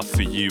Too Tough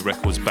For You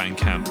Records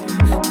Bandcamp.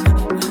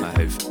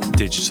 They've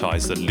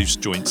digitised the Loose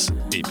Joints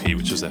EP,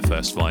 which was their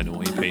first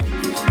vinyl EP.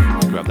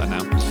 Grab that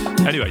now.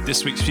 Anyway,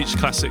 this week's Future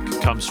Classic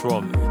comes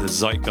from the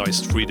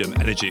Zeitgeist Freedom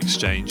Energy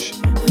Exchange,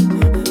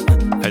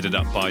 headed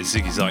up by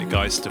Ziggy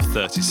Zeitgeist of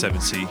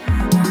 3070.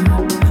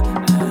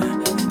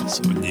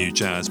 Sort of new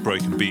jazz,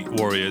 broken beat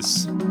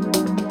warriors.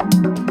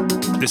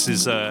 This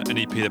is an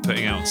EP they're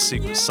putting out on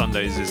Secret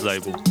Sundays, his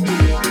label.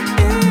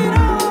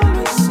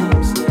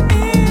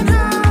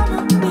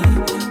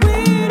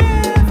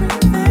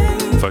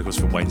 Vocals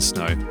from Wayne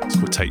Snow. It's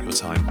called Take Your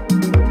Time.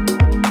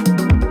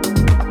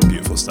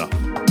 Beautiful stuff.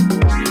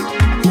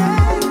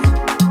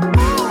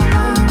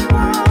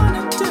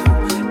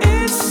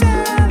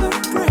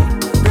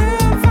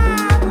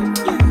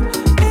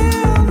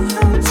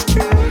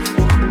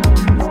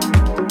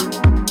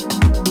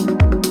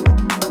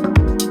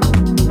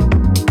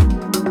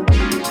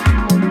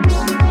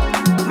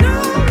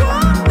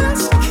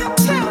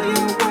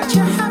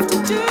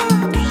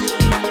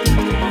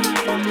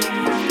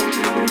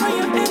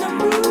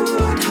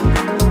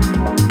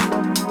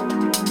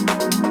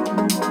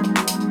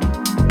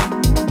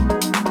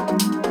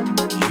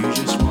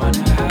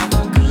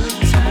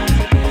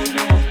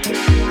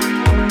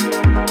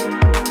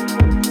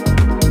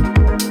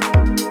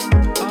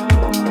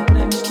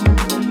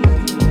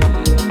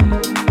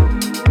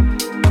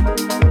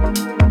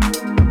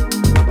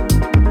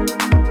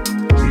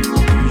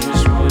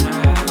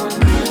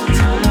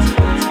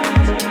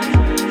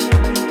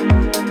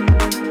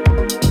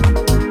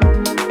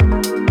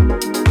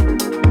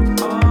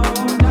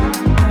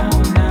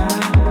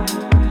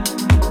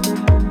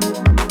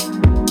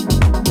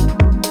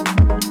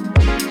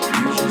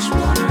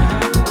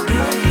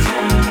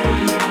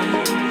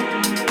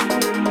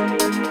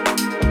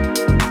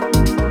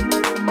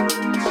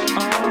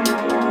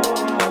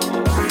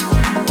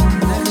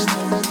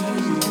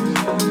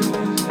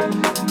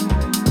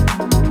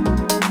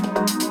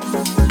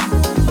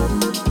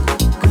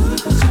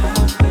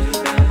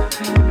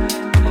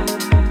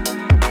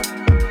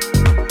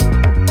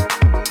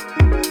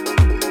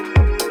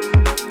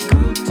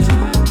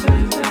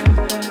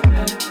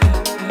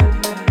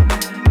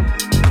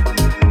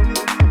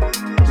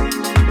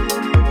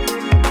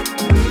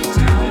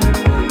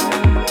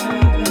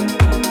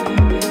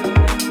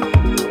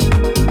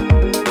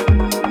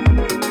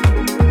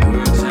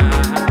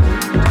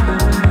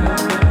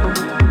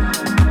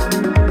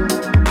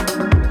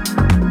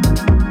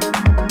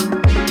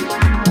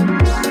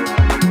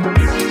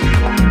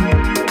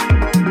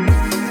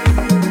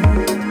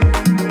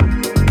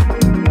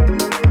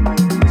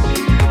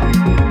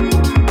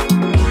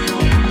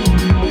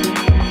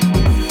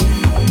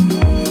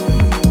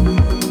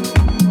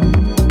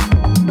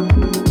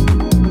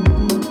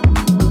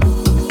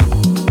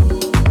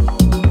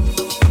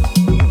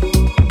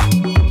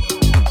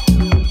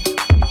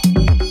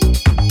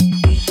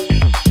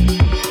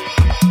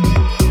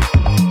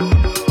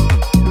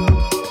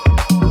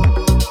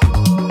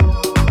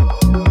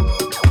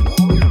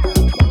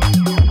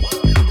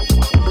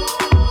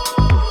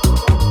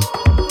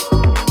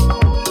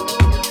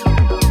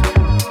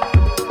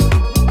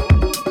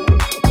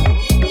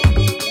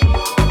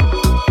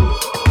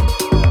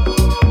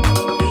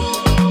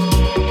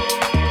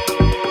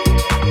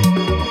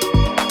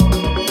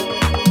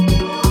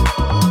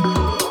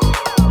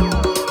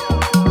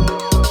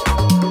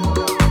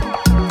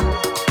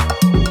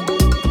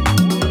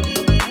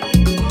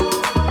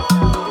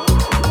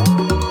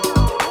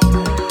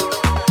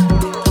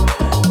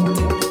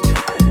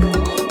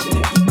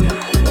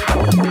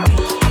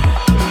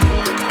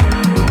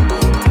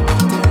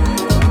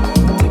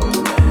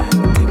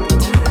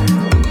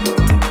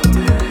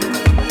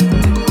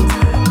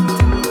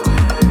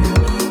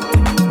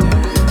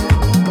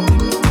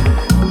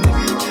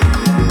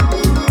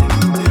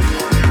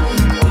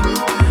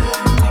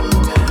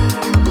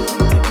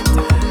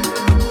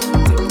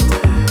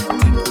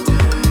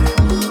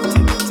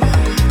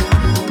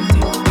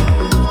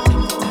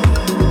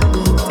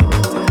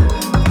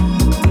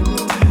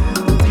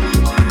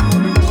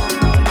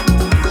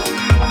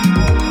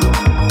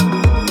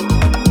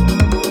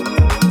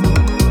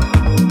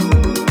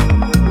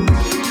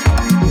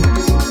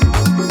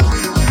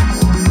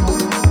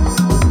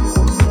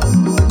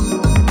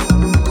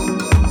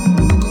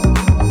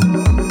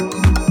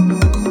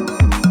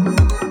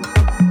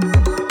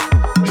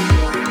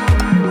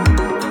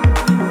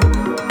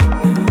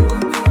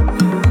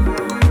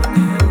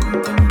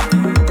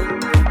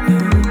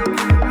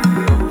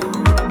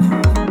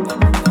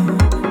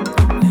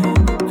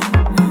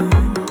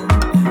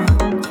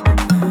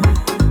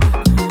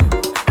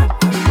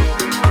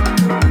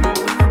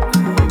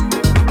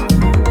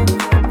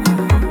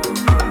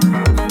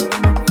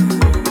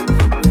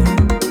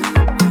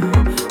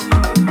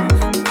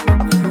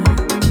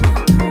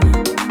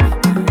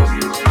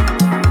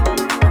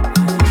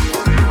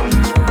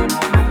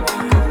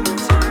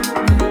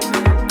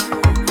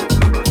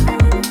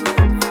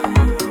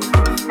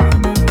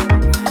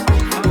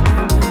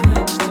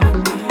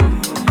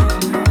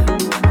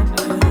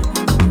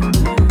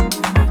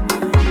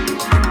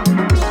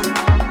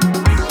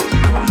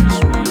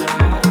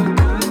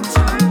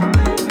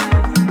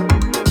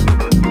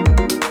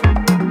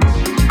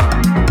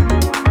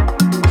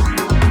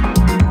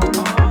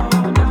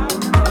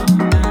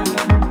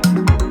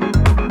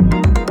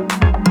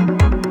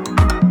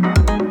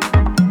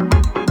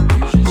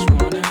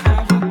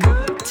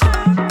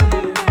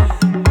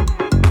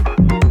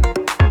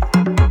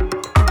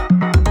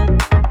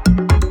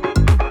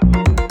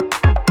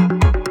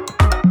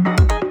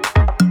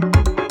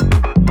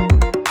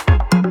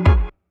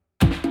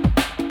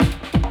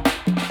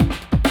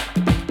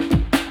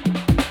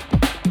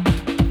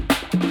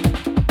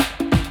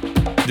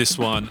 This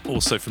one,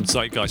 also from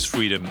Zeitgeist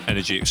Freedom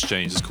Energy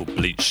Exchange, is called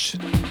Bleached.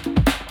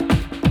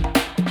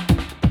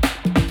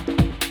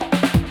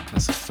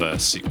 That's the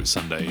first Secret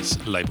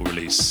Sundays label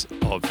release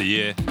of the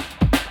year.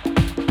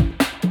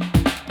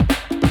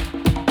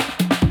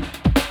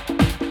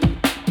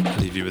 I'll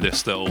leave you with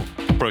this little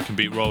broken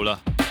beat roller.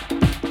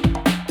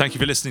 Thank you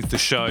for listening to the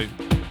show.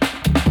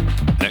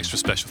 An extra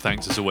special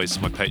thanks, as always,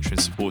 to my Patreon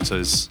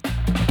supporters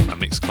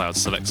and Mixcloud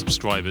Select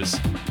subscribers.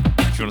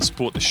 If you want to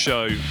support the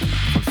show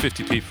from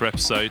 50p per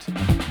episode,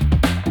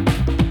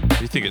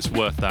 if you think it's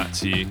worth that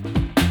to you,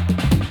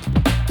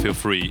 feel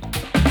free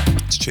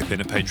to chip in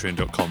at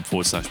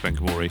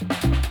patreon.com/Ben-Gamori,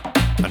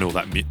 and all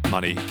that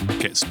money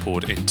gets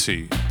poured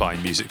into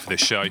buying music for this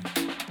show.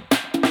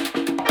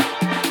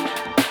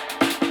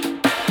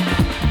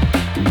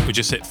 We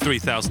just hit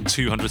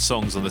 3,200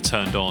 songs on the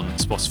Turned On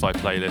Spotify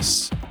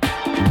playlists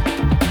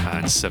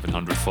and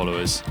 700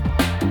 followers.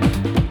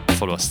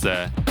 Follow us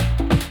there.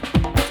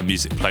 The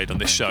music played on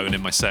this show and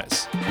in my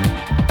sets.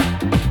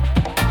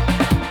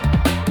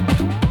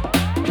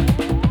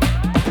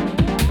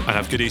 And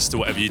have good Easter,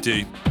 whatever you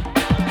do.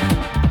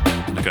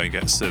 I'm going to go and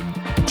get some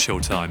chill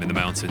time in the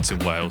mountains in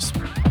Wales.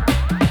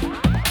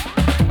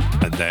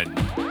 And then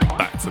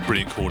back for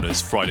Brilliant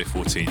Corners, Friday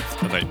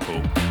 14th of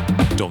April.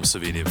 Dom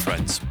Savini and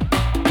friends.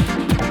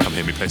 Come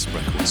hear me play some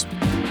records.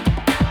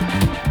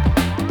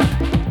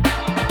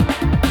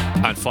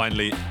 And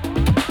finally,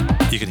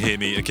 you can hear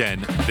me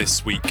again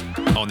this week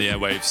on the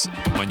airwaves,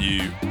 my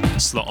new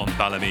Slot on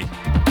Bellamy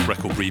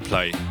record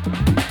replay.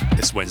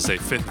 It's Wednesday,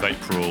 5th of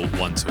April,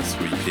 1 to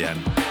 3 p.m.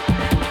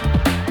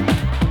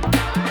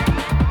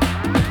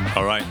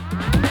 All right,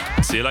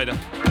 see you later.